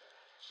родился.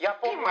 Я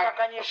помню, как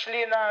они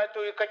шли на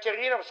эту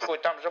Екатериновскую,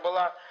 там же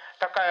была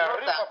такая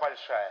рыба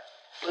большая.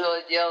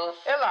 Было дело.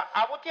 Элла,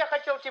 а вот я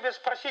хотел тебе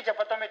спросить, а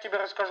потом я тебе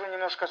расскажу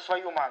немножко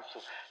свою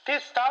мансу. Ты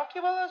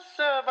сталкивалась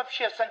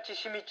вообще с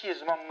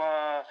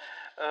антисемитизмом,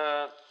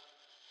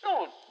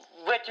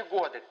 в эти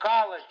годы,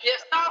 колледж? Я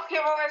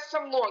сталкивалась со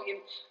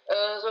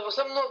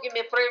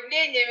многими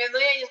проявлениями, но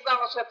я не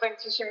знала, что это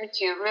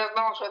антисемитизм, я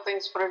знала, что это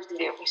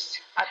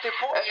несправедливость. А ты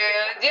помнишь?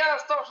 Дело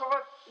в том, что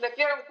вот на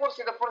первом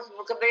курсе,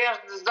 допустим, когда я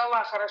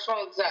сдала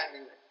хорошо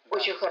экзамены,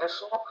 очень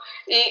хорошо,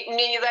 и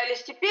мне не дали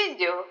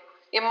стипендию,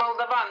 и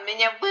молдаван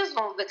меня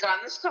вызвал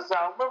декан и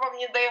сказал, мы вам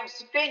не даем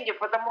стипендию,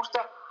 потому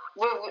что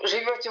вы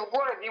живете в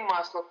городе и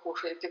масло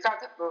кушаете.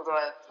 Как это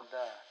называется?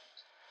 Да.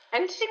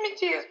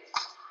 Антисемитизм.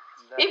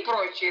 Да. И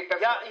прочее.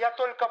 Я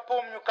только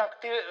помню, как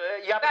ты...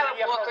 На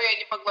работу я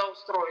не могла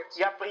устроиться.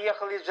 Я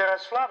приехал из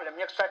Ярославля.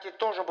 Мне, кстати,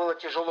 тоже было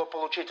тяжело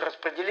получить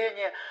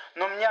распределение,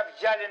 но меня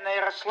взяли на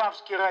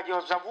Ярославский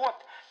радиозавод.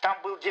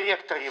 Там был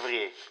директор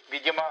еврей.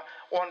 Видимо,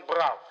 он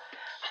брал.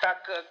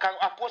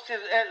 А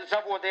после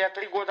завода я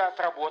 3 года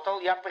отработал.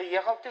 Я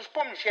приехал. Ты же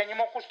помнишь, я не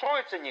мог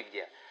устроиться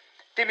нигде.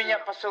 Ты меня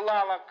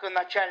посылала к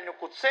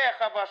начальнику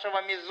цеха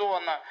вашего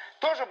Мизона.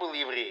 Тоже был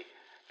еврей.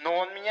 Но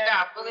он меня...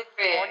 Да, был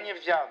еврей. Он не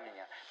взял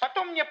меня.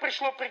 Потом мне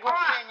пришло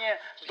приглашение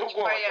с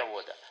другого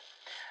завода.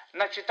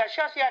 Значит, а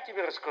сейчас я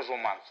тебе расскажу,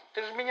 Манс.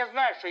 Ты же меня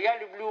знаешь, что я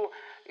люблю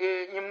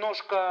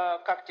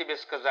немножко, как тебе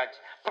сказать,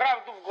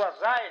 правду в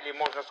глаза, или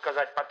можно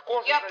сказать, под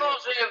кожу. Я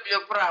тоже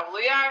люблю правду.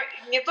 Я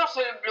не то,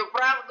 что люблю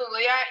правду, но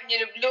я не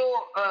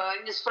люблю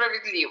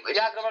несправедливость.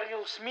 Я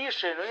говорил с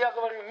Мишей, я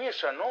говорю,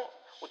 Миша,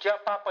 у тебя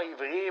папа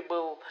еврей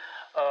был,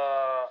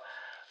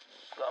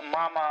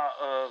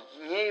 мама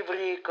не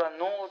еврейка,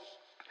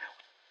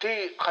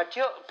 ты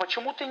хотел,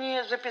 почему ты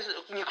не записан,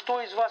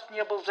 никто из вас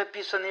не был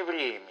записан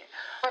евреями?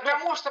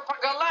 Потому что по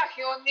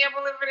Галахе он не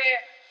был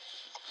евреем.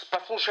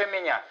 Послушай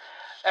меня,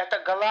 это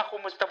Галаху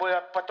мы с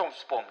тобой потом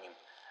вспомним.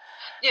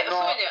 Нет,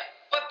 Соня,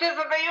 вот ты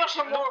задаешь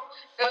ему...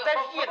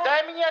 Подожди,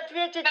 дай мне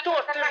ответить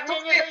тоже, ты же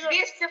мне не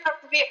даешь...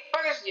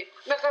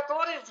 на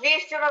который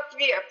известен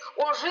ответ.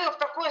 Он жил в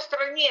такой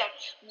стране,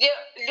 где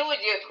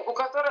люди, у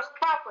которых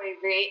папа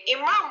еврей и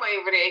мама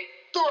еврей,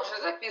 тоже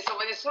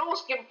записывались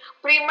русским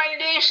при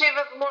малейшей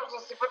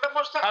возможности,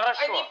 потому что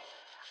Хорошо.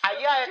 А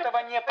я этого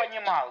не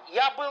понимал.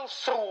 Я был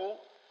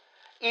Срул,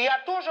 и я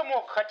тоже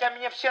мог, хотя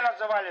меня все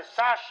называли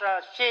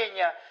Саша,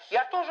 Сеня,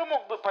 я тоже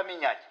мог бы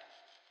поменять.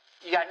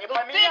 Я не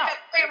поменял.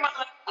 Ты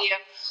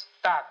молодец.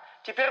 Так,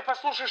 теперь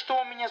послушай, что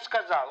он мне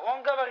сказал.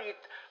 Он говорит,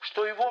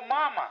 что его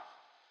мама...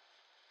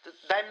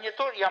 Дай мне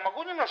то, я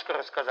могу немножко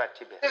рассказать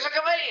тебе? Ты же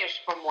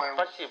говоришь, по-моему.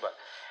 Спасибо.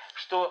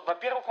 Что,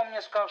 во-первых, он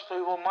мне сказал, что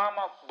его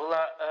мама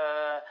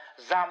была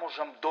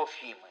замужем до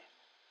Фимы.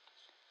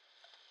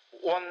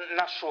 Он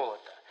нашел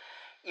это.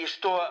 И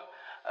что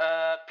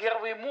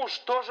первый муж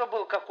тоже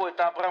был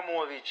какой-то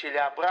Абрамович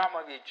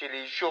или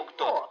еще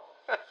кто-то.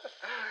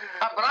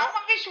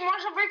 Абрамович,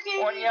 может быть, и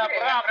он не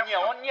еврей.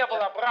 Он не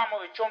был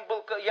Абрамович, он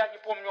был, я не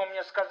помню, он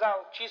мне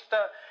сказал,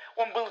 чисто,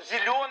 он был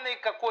зеленый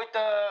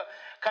какой-то,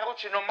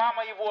 но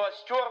мама его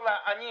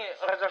стерла, они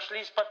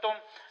разошлись потом,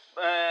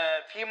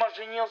 Фима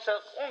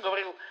женился, он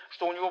говорил,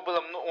 что у него было,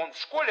 он в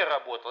школе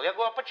работал. Я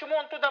говорю, а почему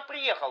он туда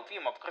приехал,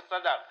 Фима, в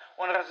Краснодар?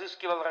 Он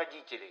разыскивал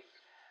родителей.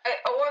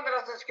 Он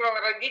разыскивал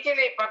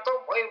родителей,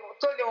 потом,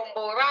 то ли он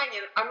был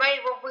ранен, она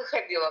его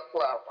выходила,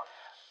 Клава.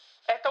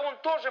 Это он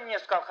тоже мне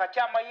сказал,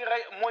 хотя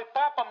мой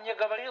папа мне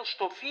говорил,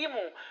 что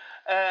Фиму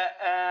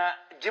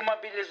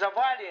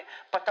демобилизовали,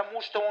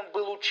 потому что он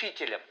был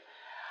учителем.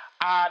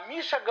 А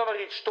Миша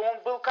говорит, что он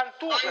был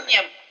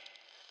контуженный.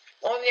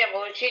 Он не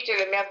был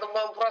учителем, я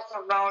думаю, он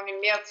просто знал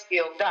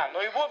немецкий. Да,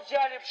 но его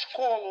взяли в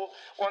школу,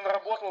 он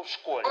работал в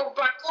школе. Он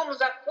потом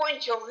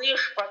закончил,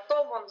 лишь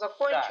потом он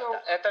закончил.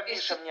 Да, это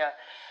Миша мне...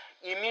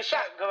 И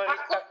Миша говорит...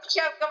 А мы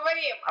сейчас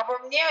говорим обо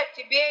мне, о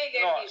тебе или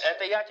о Мише?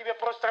 Это я тебе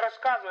просто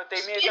рассказываю. Это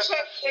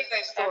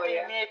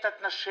имеет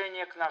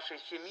отношение к нашей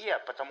семье,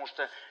 потому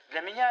что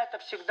для меня это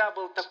всегда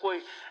был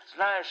такой,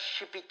 знаешь,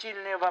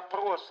 щепетильный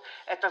вопрос.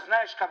 Это,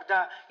 знаешь,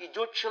 когда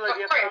идет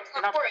человек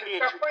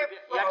навстречу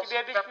тебе. Я тебе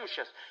объясню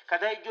сейчас.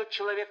 Когда идет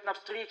человек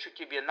навстречу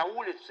тебе на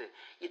улице,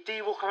 и ты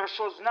его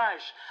хорошо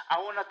знаешь,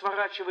 а он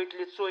отворачивает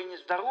лицо и не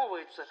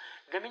здоровается,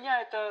 для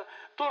меня это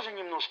тоже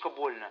немножко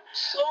больно.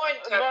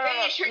 Сонька, ты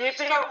еще не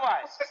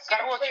перебивай.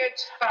 Короче,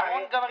 а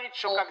он говорит,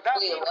 что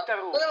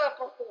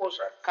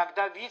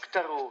когда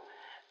Виктору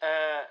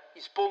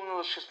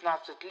исполнилось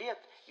 16 лет,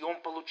 и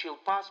он получил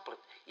паспорт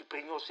и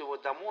принес его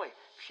домой,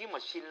 Фима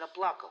сильно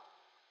плакал,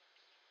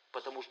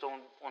 потому что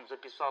он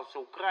записался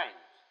украинец.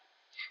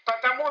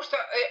 Потому что,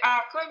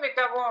 кроме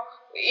того,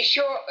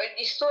 еще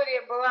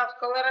история была в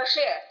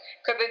Калараше,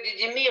 когда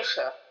дядя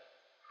Миша,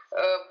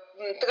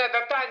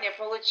 когда Таня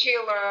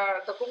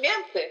получила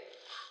документы,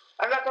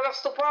 она когда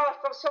вступала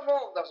в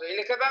комсомол даже,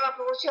 или когда она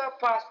получила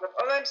паспорт,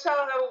 она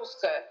написала на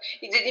русское.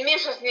 И дядя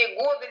Миша с ней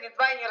год или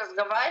 2 не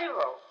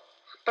разговаривал,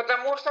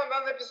 потому что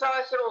она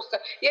написалась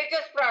русское. Я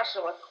тебя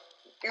спрашивала,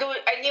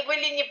 они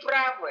были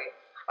неправы.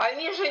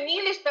 Они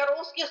женились на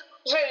русских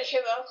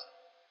женщинах.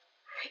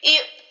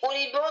 И у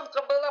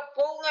ребенка было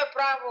полное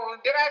право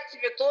выбирать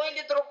себе то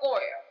или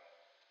другое.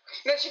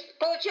 Значит,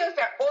 получилось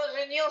так, он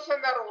женился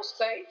на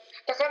русской,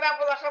 так она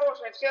была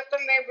хорошая, все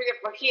остальные были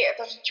плохие.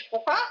 Это же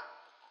чепуха.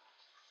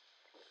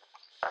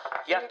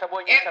 Я с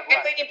тобой не согласен.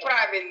 Это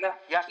неправильно.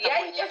 Я с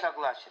тобой не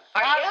согласен.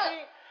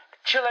 Каждый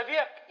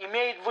человек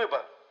имеет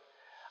выбор.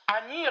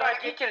 Они,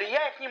 родители,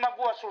 я их не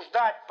могу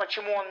осуждать,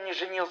 почему он не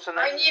женился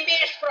на... Они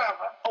имеют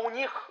право. У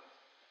них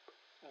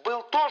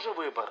был тоже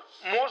выбор.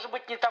 Может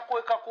быть, не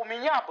такой, как у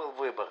меня был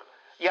выбор.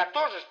 Я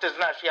тоже, ты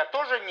знаешь, я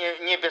тоже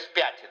не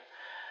беспятен.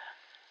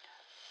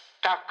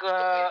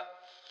 Так,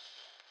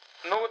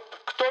 ну,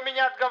 кто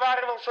меня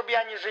отговаривал, чтобы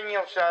я не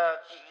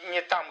женился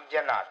не там,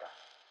 где надо?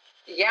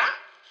 Я?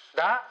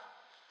 Да?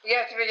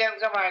 Я тебя не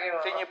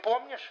отговаривала. Ты не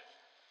помнишь?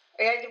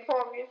 Я не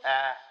помню.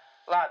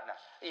 Ладно.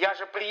 Я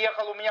же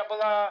приехал, у меня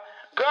была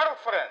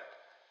girlfriend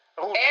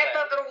русская.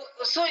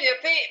 Это Соня,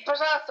 ты,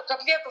 пожалуйста,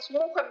 котлету с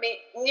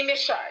мухами не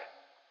мешай.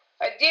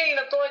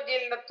 Отдельно то,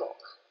 отдельно то.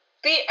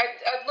 Ты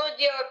одно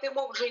дело, ты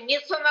мог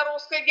жениться на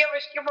русской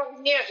девочке, мог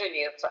не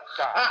жениться.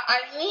 Да. А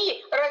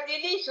они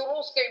родились у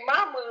русской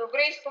мамы и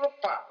еврейского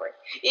папы.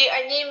 И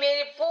они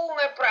имели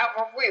полное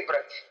право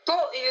выбрать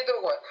то или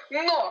другое.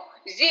 Но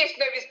здесь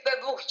на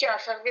двух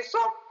чашах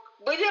весов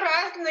были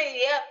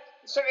разные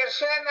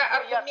совершенно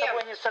аргументы. Я с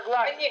тобой не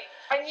согласен.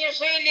 Они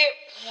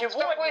жили в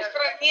такой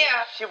стране.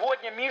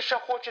 Сегодня Миша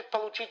хочет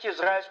получить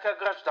израильское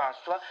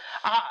гражданство,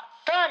 а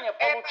Таня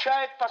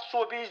получает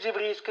пособие из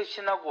еврейской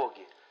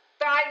синагоги.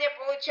 Таня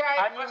получает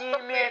Они не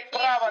имеют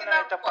права на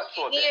это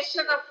пособие. Не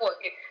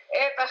синагоги.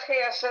 Это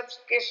Хесед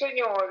в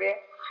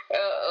Кишиневе.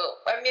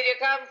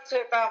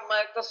 Американцы там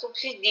это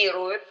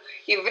субсидируют.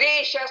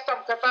 Евреи сейчас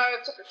там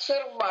катаются как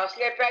сыр в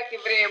масле. Опять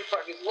евреям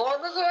повезло,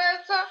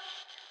 называется.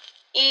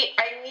 И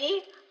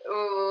они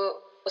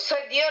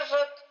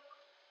содержат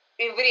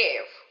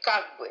евреев,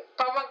 как бы,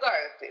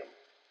 помогают им.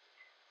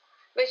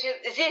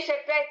 Значит, здесь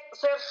опять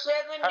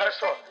совершенно не...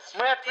 Хорошо,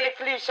 мы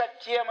отвлеклись от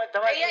темы,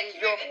 давай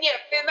перейдем. Нет,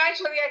 ты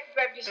начал, я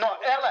тебе объясню. Но,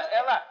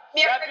 Элла,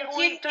 я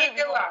беру интервью,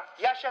 дела.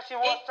 я сейчас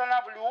его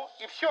остановлю,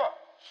 и все.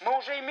 Мы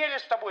уже имели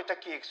с тобой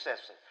такие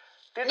эксцессы.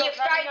 Ты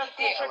должна меня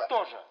слушать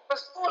тоже.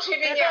 Послушай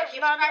Ты меня.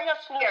 должна меня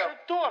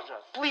слушать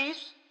тоже.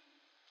 Please.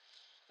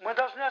 Мы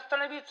должны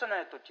остановиться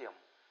на эту тему.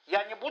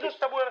 Я не буду с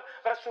тобой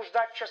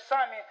рассуждать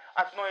часами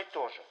одно и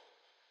то же.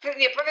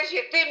 Нет,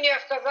 подожди, ты мне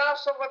сказал,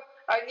 что вот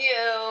они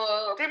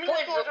Ты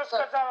мне тоже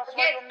сказала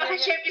свое мнение. Я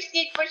хочу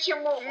объяснить,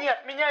 почему.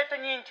 Нет, меня это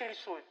не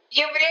интересует.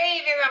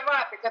 Евреи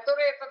виноваты,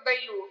 которые это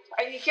дают,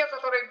 а не те,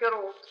 которые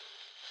берут.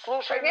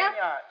 Слушай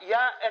меня,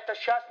 я это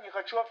сейчас не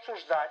хочу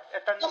обсуждать.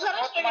 Это ну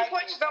хорошо, не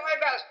хочешь, давай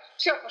дальше.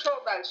 Все,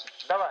 пошел дальше.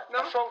 Давай,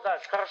 пошел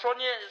дальше. Хорошо,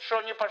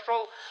 что не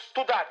пошел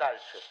туда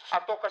дальше,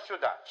 а только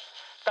сюда.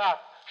 Так,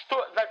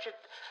 что, значит,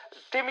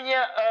 ты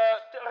мне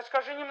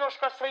расскажи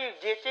немножко о своих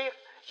детях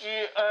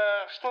и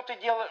что ты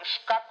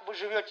делаешь, как вы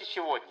живете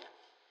сегодня.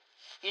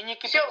 И не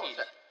кипятись.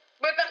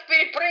 Мы так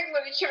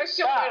перепрыгнули через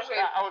всю мою жизнь.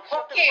 Да, а вот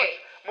что ты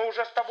хочешь? Мы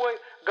уже с тобой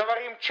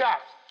говорим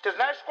час. Ты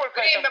знаешь, сколько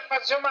время это...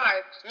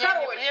 поджимает.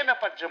 Не время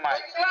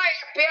поджимает. Родила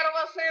я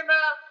первого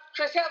сына в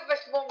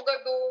 68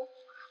 году,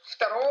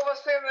 второго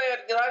сына я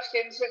родила в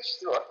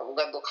 74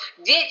 году.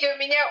 Дети у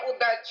меня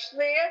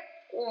удачные,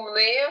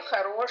 умные,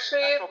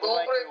 хорошие,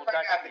 добрые,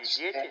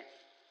 порядочные. Дети?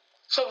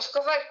 Чтобы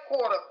сказать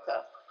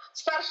коротко.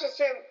 Старший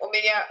сын у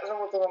меня,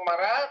 зовут его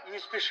Марат. Не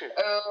спеши.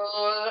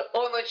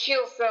 Он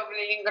учился в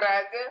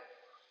Ленинграде,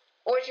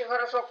 очень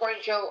хорошо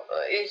кончил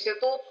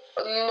институт,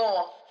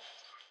 но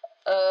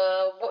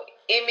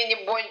имени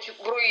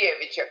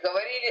Бруевича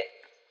говорили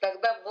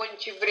тогда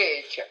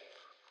Бончевреевича.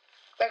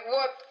 Так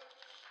вот,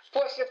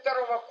 после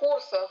второго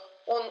курса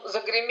он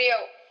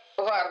загремел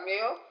в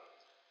армию,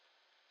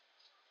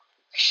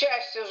 к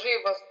счастью,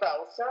 жив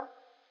остался.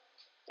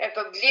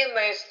 Это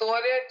длинная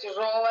история,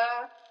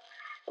 тяжелая.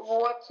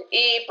 Вот.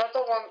 И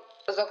потом он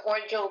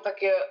закончил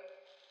таки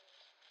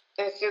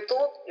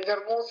институт,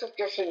 вернулся в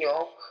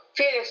Кишинев.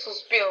 Феликс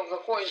успел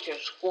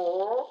закончить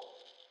школу,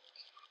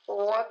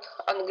 вот,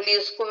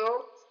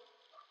 английскую.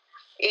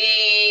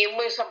 И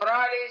мы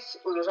собрались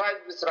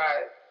уезжать в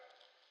Израиль.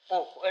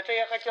 Это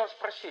я хотел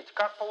спросить.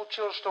 Как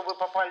получилось, что вы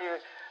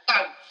попали...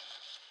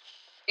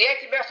 Я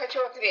тебе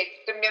хочу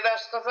ответить. Ты мне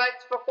дашь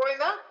сказать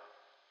спокойно?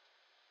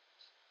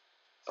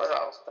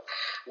 Пожалуйста.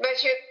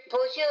 Значит,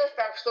 получилось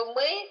так, что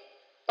мы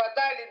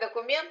подали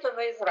документы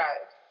на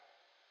Израиль.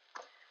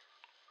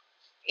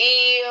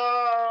 И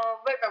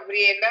в это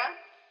время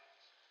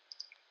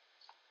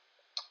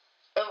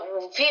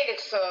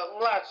Феликса,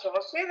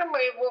 младшего сына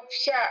моего,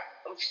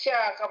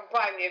 вся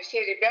компания,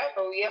 все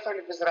ребята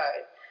уехали в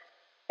Израиль.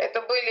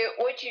 Это были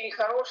очень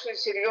хорошие,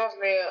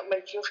 серьезные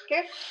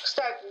мальчишки.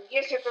 Кстати,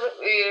 если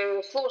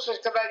ты слушаешь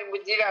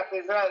когда-нибудь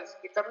 9-й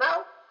израильский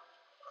канал,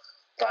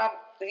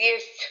 там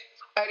есть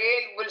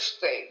Ариэль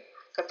Бельштейн,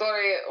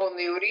 он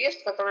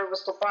юрист, который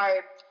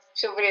выступает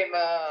все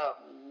время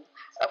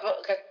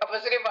как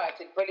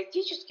обозреватель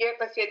политический.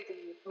 Это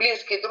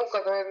близкий друг,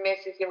 который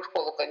вместе с ним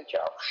школу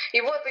кончал.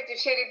 И вот эти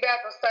все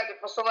ребята стали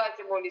посылать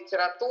ему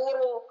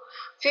литературу.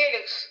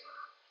 Феликс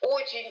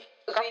очень...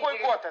 Какой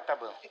год это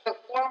был?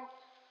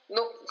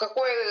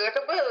 Какой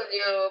это был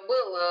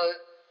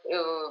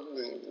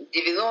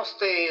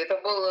 90-й, это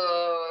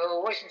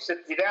был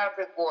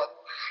 89-й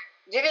год.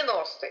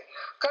 90-й.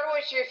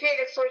 Короче,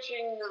 Феликс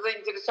очень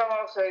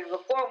заинтересовался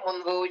языком,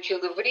 он выучил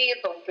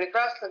иврит, он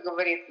прекрасно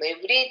говорит на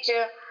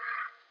иврите.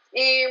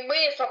 И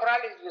мы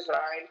собрались в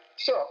Израиль.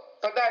 Все,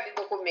 подали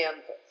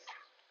документы.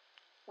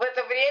 В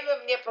это время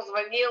мне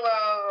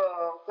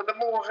позвонила, когда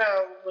мы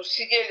уже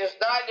сидели,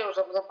 ждали,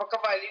 уже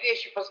запаковали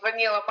вещи,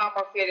 позвонила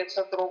мама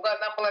Феликса друга,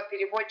 она была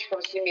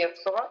переводчиком с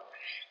немецкого.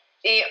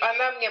 И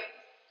она мне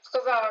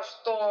сказала,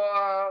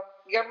 что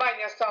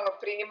Германия стала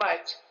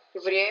принимать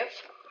евреев.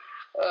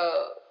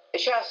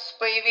 Сейчас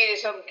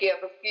появились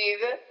анкеты в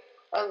Киеве.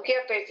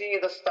 Анкеты эти не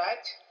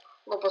достать.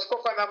 Но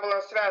поскольку она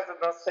была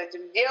связана с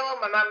этим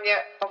делом, она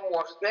мне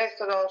поможет. Но я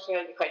сказала, что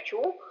я не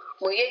хочу.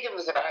 Мы едем в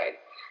Израиль.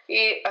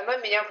 И она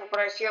меня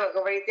попросила,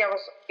 говорит,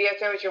 я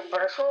тебя очень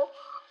прошу,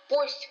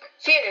 пусть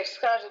Феликс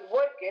скажет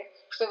Борьке,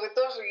 что вы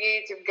тоже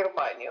едете в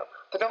Германию.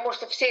 Потому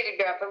что все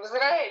ребята в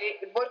Израиле,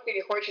 и Борька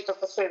не хочет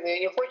это сына, и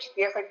не хочет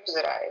ехать в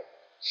Израиль.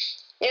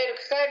 Я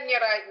говорю, какая мне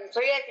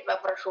разница, я тебя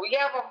прошу,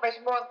 я вам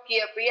возьму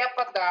анкету, я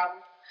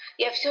подам,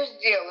 я все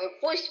сделаю.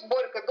 Пусть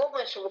Борька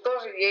думает, что вы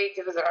тоже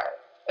едете в Израиль,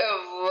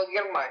 в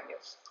Германию.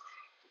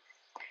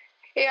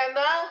 И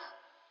она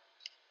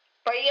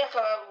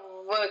поехала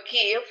в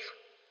Киев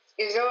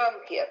и взяла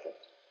анкеты.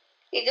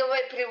 И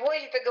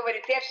приводит и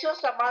говорит, я все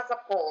сама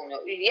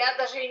заполню. И я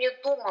даже и не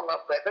думала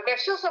об этом, я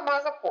все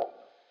сама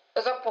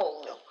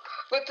заполню.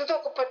 Вот ты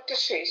только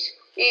подпишись.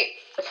 И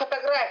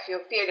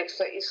фотографию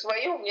Феликса и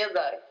свою мне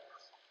дай.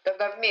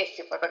 Тогда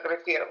вместе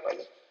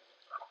фотографировали.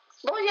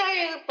 Ну, я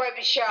ей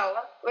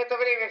пообещала. В это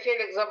время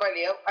Феликс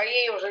заболел, а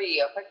ей уже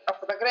ехать, а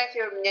фотографии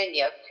у меня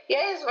нет.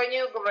 Я ей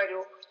звоню и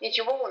говорю,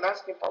 ничего у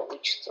нас не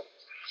получится.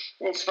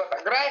 С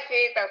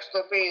фотографией, так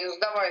что ты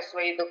сдавай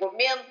свои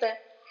документы.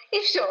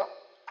 И все.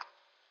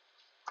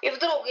 И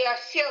вдруг я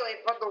села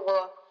и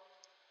подумала,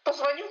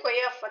 позвоню-ка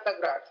я в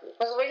фотографию.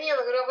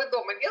 Позвонила, говорю, а вы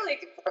дома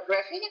делаете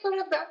фотографии? Они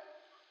говорят, да.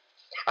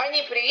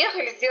 Они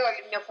приехали,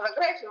 сделали мне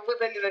фотографию,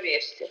 выдали на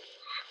месте.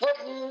 Вот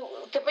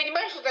ты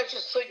понимаешь, что значит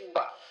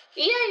судьба?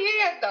 И я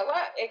ей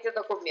отдала эти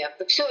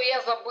документы. Все,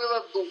 я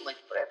забыла думать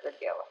про это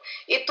дело.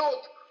 И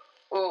тут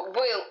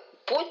был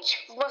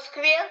путь в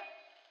Москве,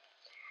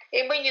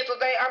 и мы не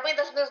туда, а мы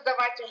должны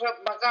сдавать уже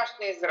багаж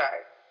на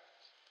Израиль.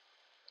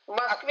 В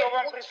Москве А кто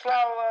вам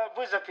прислал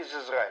вызов из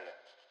Израиля?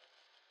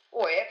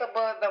 Ой, это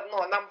было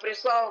давно. Нам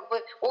прислала...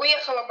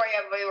 Уехала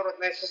моя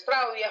двоюродная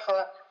сестра,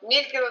 уехала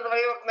Милькина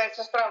двоюродная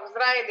сестра в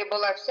Израиле,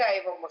 была вся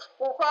его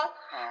мышпуха,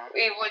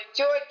 его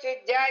тетя,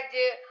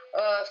 дяди,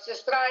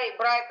 сестра и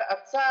брат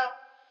отца.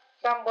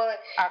 Там было...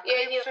 А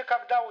крипсы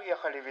когда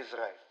уехали в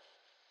Израиль?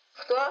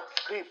 Кто?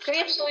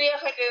 Крипсы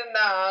уехали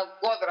на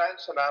год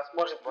раньше нас,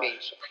 может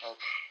меньше.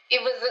 И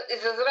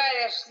из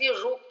Израиля шли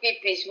жуткие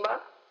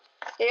письма.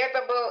 И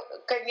это был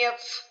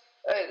конец...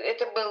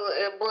 Это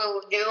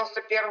был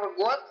 91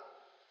 год,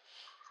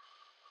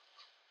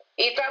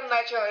 и там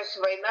началась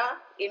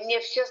война, и мне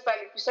все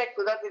стали писать,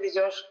 куда ты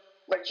везешь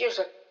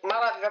мальчишек.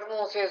 Марат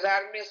вернулся из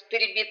армии с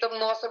перебитым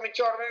носом и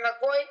черной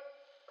ногой,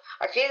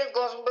 а Феликс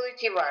должен был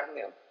идти в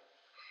армию.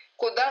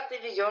 Куда ты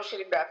везешь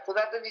ребят?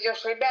 Куда ты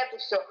везешь ребят? И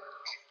все.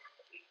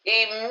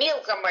 И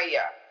Милка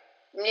моя,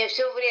 мне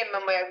все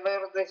время моя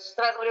двоюродная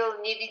сестра говорила,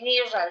 не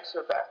езжай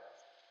сюда.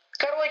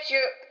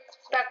 Короче,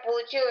 так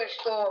получилось,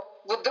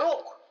 что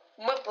вдруг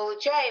мы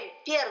получаем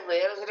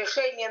первое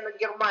разрешение на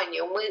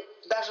Германию. Мы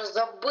даже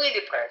забыли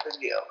про это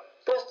дело.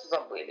 Просто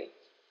забыли.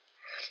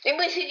 И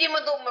мы сидим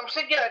и думаем,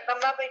 что делать? Нам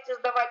надо идти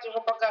сдавать уже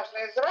багаж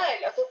на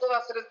Израиль, а тут у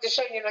нас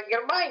разрешение на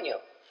Германию.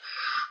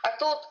 А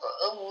тут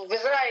в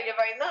Израиле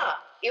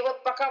война. И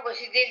вот пока мы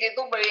сидели и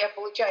думали, я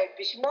получаю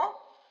письмо.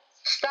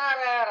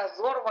 Старое,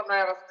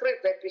 разорванное,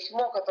 раскрытое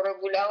письмо, которое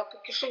гуляло по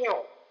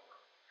Кишиневу.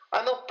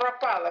 Оно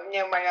пропало.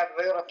 Мне моя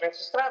двоюродная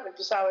сестра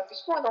написала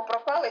письмо, оно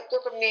пропало, и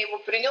кто-то мне его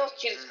принес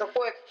через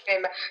какое-то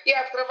время.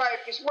 Я открываю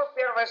письмо,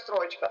 первая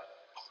строчка.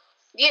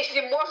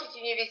 Если можете,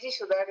 не вези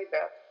сюда,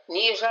 ребят.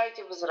 Не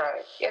езжайте в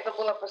Израиль. И это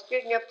была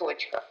последняя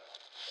точка.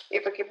 И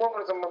таким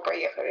образом мы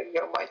поехали в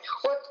Германию.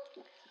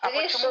 Вот, а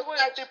почему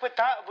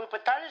вы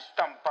пытались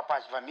там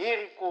попасть в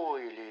Америку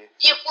или...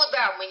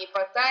 Никуда мы не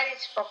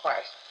пытались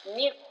попасть.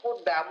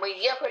 Никуда. Мы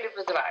ехали в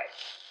Израиль.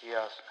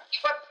 Ясно. И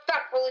вот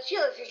так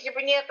получилось, если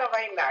бы не эта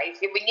война,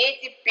 если бы не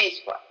эти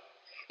письма,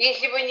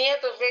 если бы не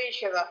эта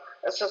женщина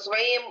со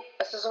своей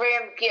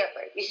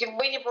анкетой, если бы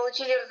мы не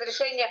получили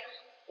разрешение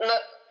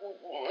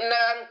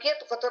на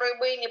анкету, которую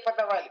мы и не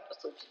подавали, по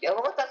сути дела.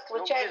 Вот так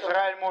случайно. Ну, в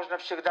Израиль можно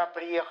всегда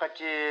приехать,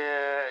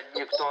 и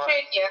никто...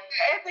 Нет,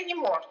 это не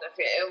можно.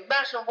 В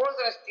нашем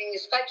возрасте не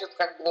скачут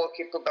как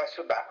блоки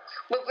туда-сюда.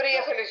 Мы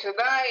приехали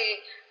сюда,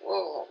 и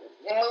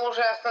мы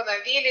уже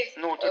остановились.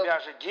 Ну, у тебя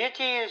же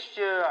дети есть,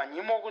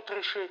 они могут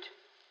решить.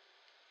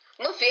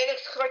 Ну,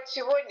 Феликс хоть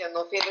сегодня,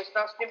 но Феликс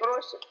нас не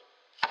бросит.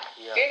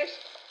 Феликс,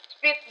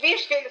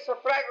 видишь, Феликс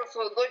отправил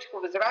свою дочку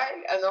в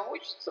Израиль, она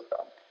учится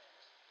там.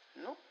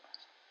 Ну.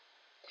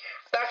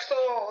 Так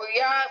что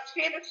я с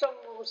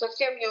Феликсом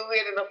совсем не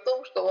уверена в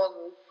том, что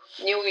он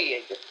не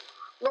уедет.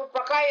 Ну,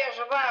 пока я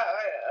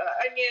жива,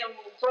 он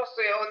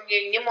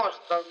не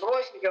может нас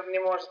бросить, он не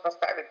может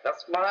оставить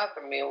нас с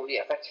Маратом и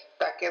уехать.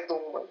 Так я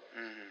думаю.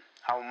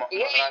 А у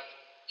Марат?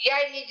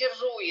 Я не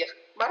держу их.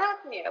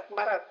 Марат нет,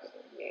 Марат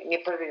не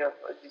поведет.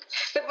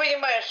 Ты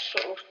понимаешь...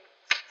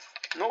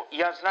 Ну,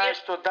 я знаю,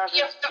 что даже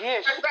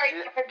здесь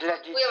для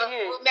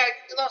детей... В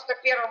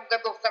 91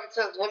 году в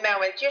конце с двумя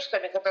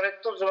мальчишками, которые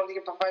тут же могли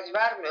попасть в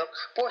армию,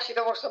 после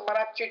того, что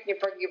Марат чуть не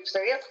погиб в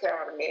советской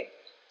армии,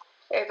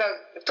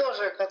 это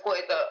тоже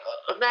какое-то,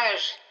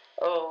 знаешь,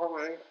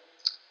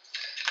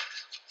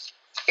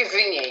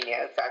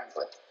 извинения, как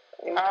бы.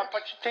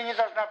 Ты не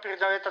должна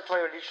передавать, это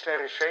твое личное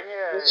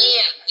решение.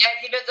 Нет,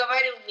 я тебе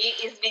говорю, не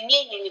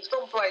извинения не в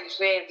том плане,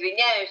 что я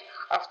извиняюсь,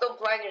 а в том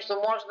плане,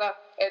 что можно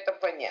это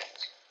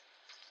понять.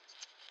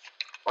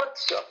 Вот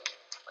все.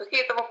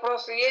 Какие-то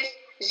вопросы есть?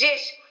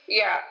 Здесь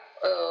я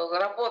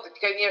работать,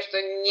 конечно,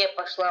 не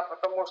пошла,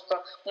 потому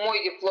что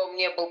мой диплом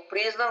не был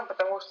признан,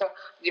 потому что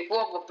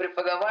дипломы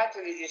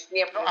преподавателей здесь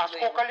не признаны. А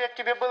сколько лет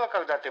тебе было,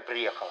 когда ты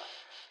приехала?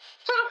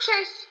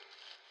 46.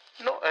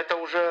 Это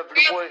уже в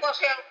любой...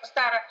 Я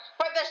старая.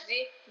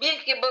 Подожди,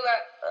 Бильке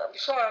было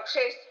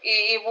 46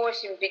 и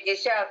 8,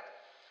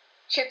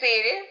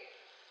 54.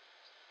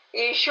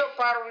 И еще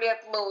пару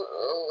лет мы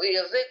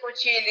язык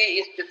учили,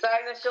 и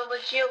специально все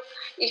учил.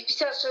 И в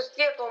 56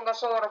 лет он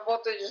нашел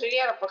работать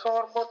инженером, пошел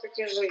работать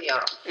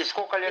инженером. И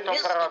сколько лет он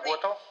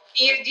проработал?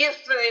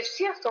 Единственный из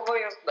всех, кого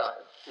я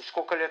знаю. И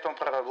сколько лет он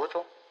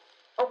проработал?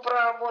 Он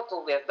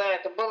проработал лет, да,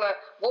 это было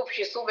в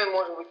общей сумме,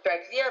 может быть,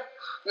 5 лет.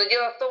 Но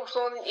дело в том,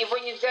 что его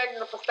не взяли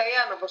на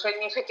постоянно, потому что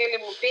они не хотели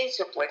ему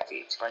пенсию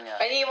платить.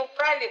 Понятно. Они его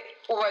брали,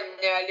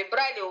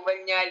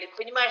 увольняли.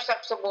 Понимаешь,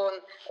 так, чтобы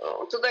он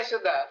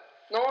туда-сюда.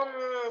 Но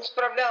он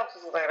справлялся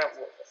с этой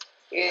работой.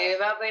 И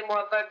надо ему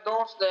отдать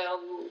должное,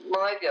 он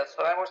молодец.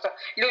 Потому что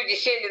люди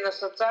сели на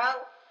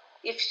социал,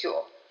 и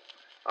все.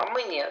 А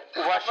мы нет.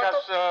 У вас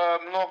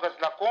сейчас много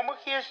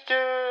знакомых есть,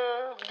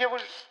 где вы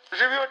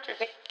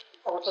живете?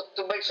 Вот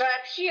тут большая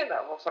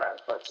община во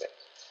Франкфурте.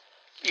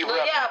 И но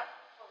я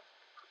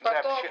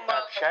потом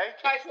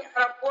общаетесь?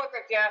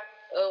 Работать я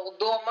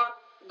дома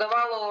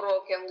давала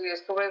уроки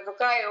английского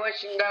языка, и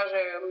очень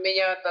даже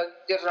меня это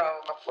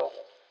держало на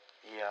плаву.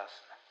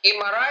 Ясно. И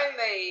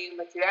морально, и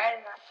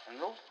материально.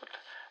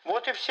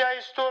 Вот и вся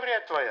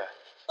история твоя.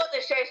 Вот и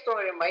вся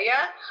история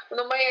моя.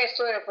 Но моя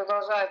история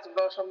продолжается,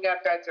 потому что у меня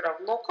 5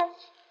 внуков.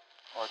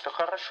 Это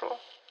хорошо.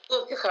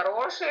 Внуки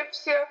хорошие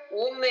все,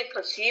 умные,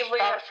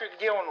 красивые. Старший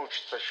где он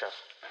учится сейчас?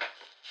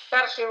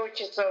 Старший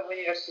учится в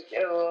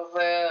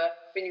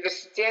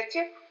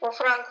университете во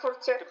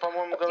Франкфурте. Ты,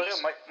 по-моему, говорил,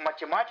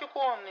 математику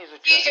он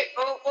изучает?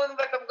 Он в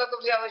этом году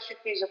взял еще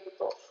физику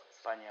тоже.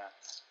 Понятно.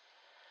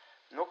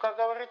 Как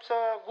говорится,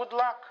 good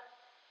luck.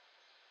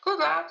 Good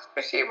luck,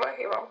 спасибо,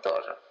 и вам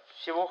тоже.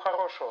 Всего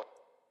хорошего.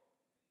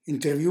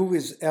 Interview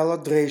with Ella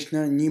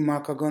Dreisner, nee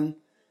Makagon,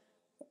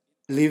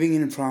 living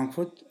in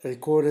Frankfurt,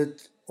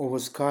 recorded over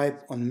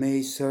Skype on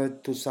May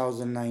 3rd,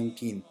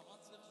 2019.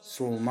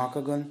 Srul,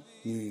 Makagon,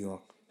 New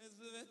York.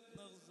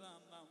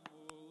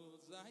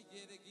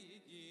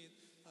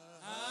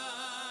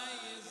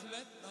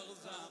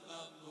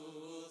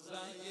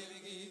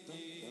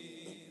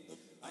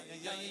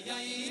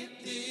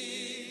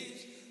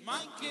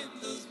 Mein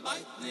Kind, das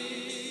bleibt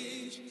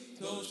nicht.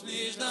 Tausch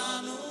nicht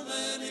an,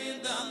 wenn ihr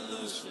dann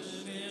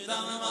luschen, ihr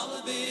dann am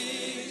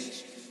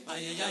Allebich.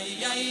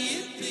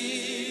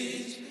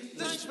 Ittisch,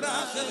 die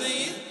Sprache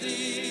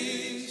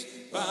Ittisch.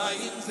 Bei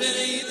uns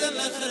reden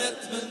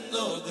Rhythmen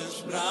nur die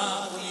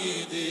Sprache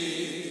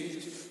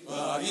Jiddisch.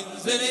 Bei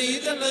uns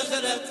reden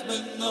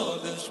Rhythmen nur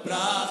die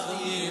Sprache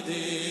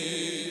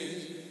Jiddisch.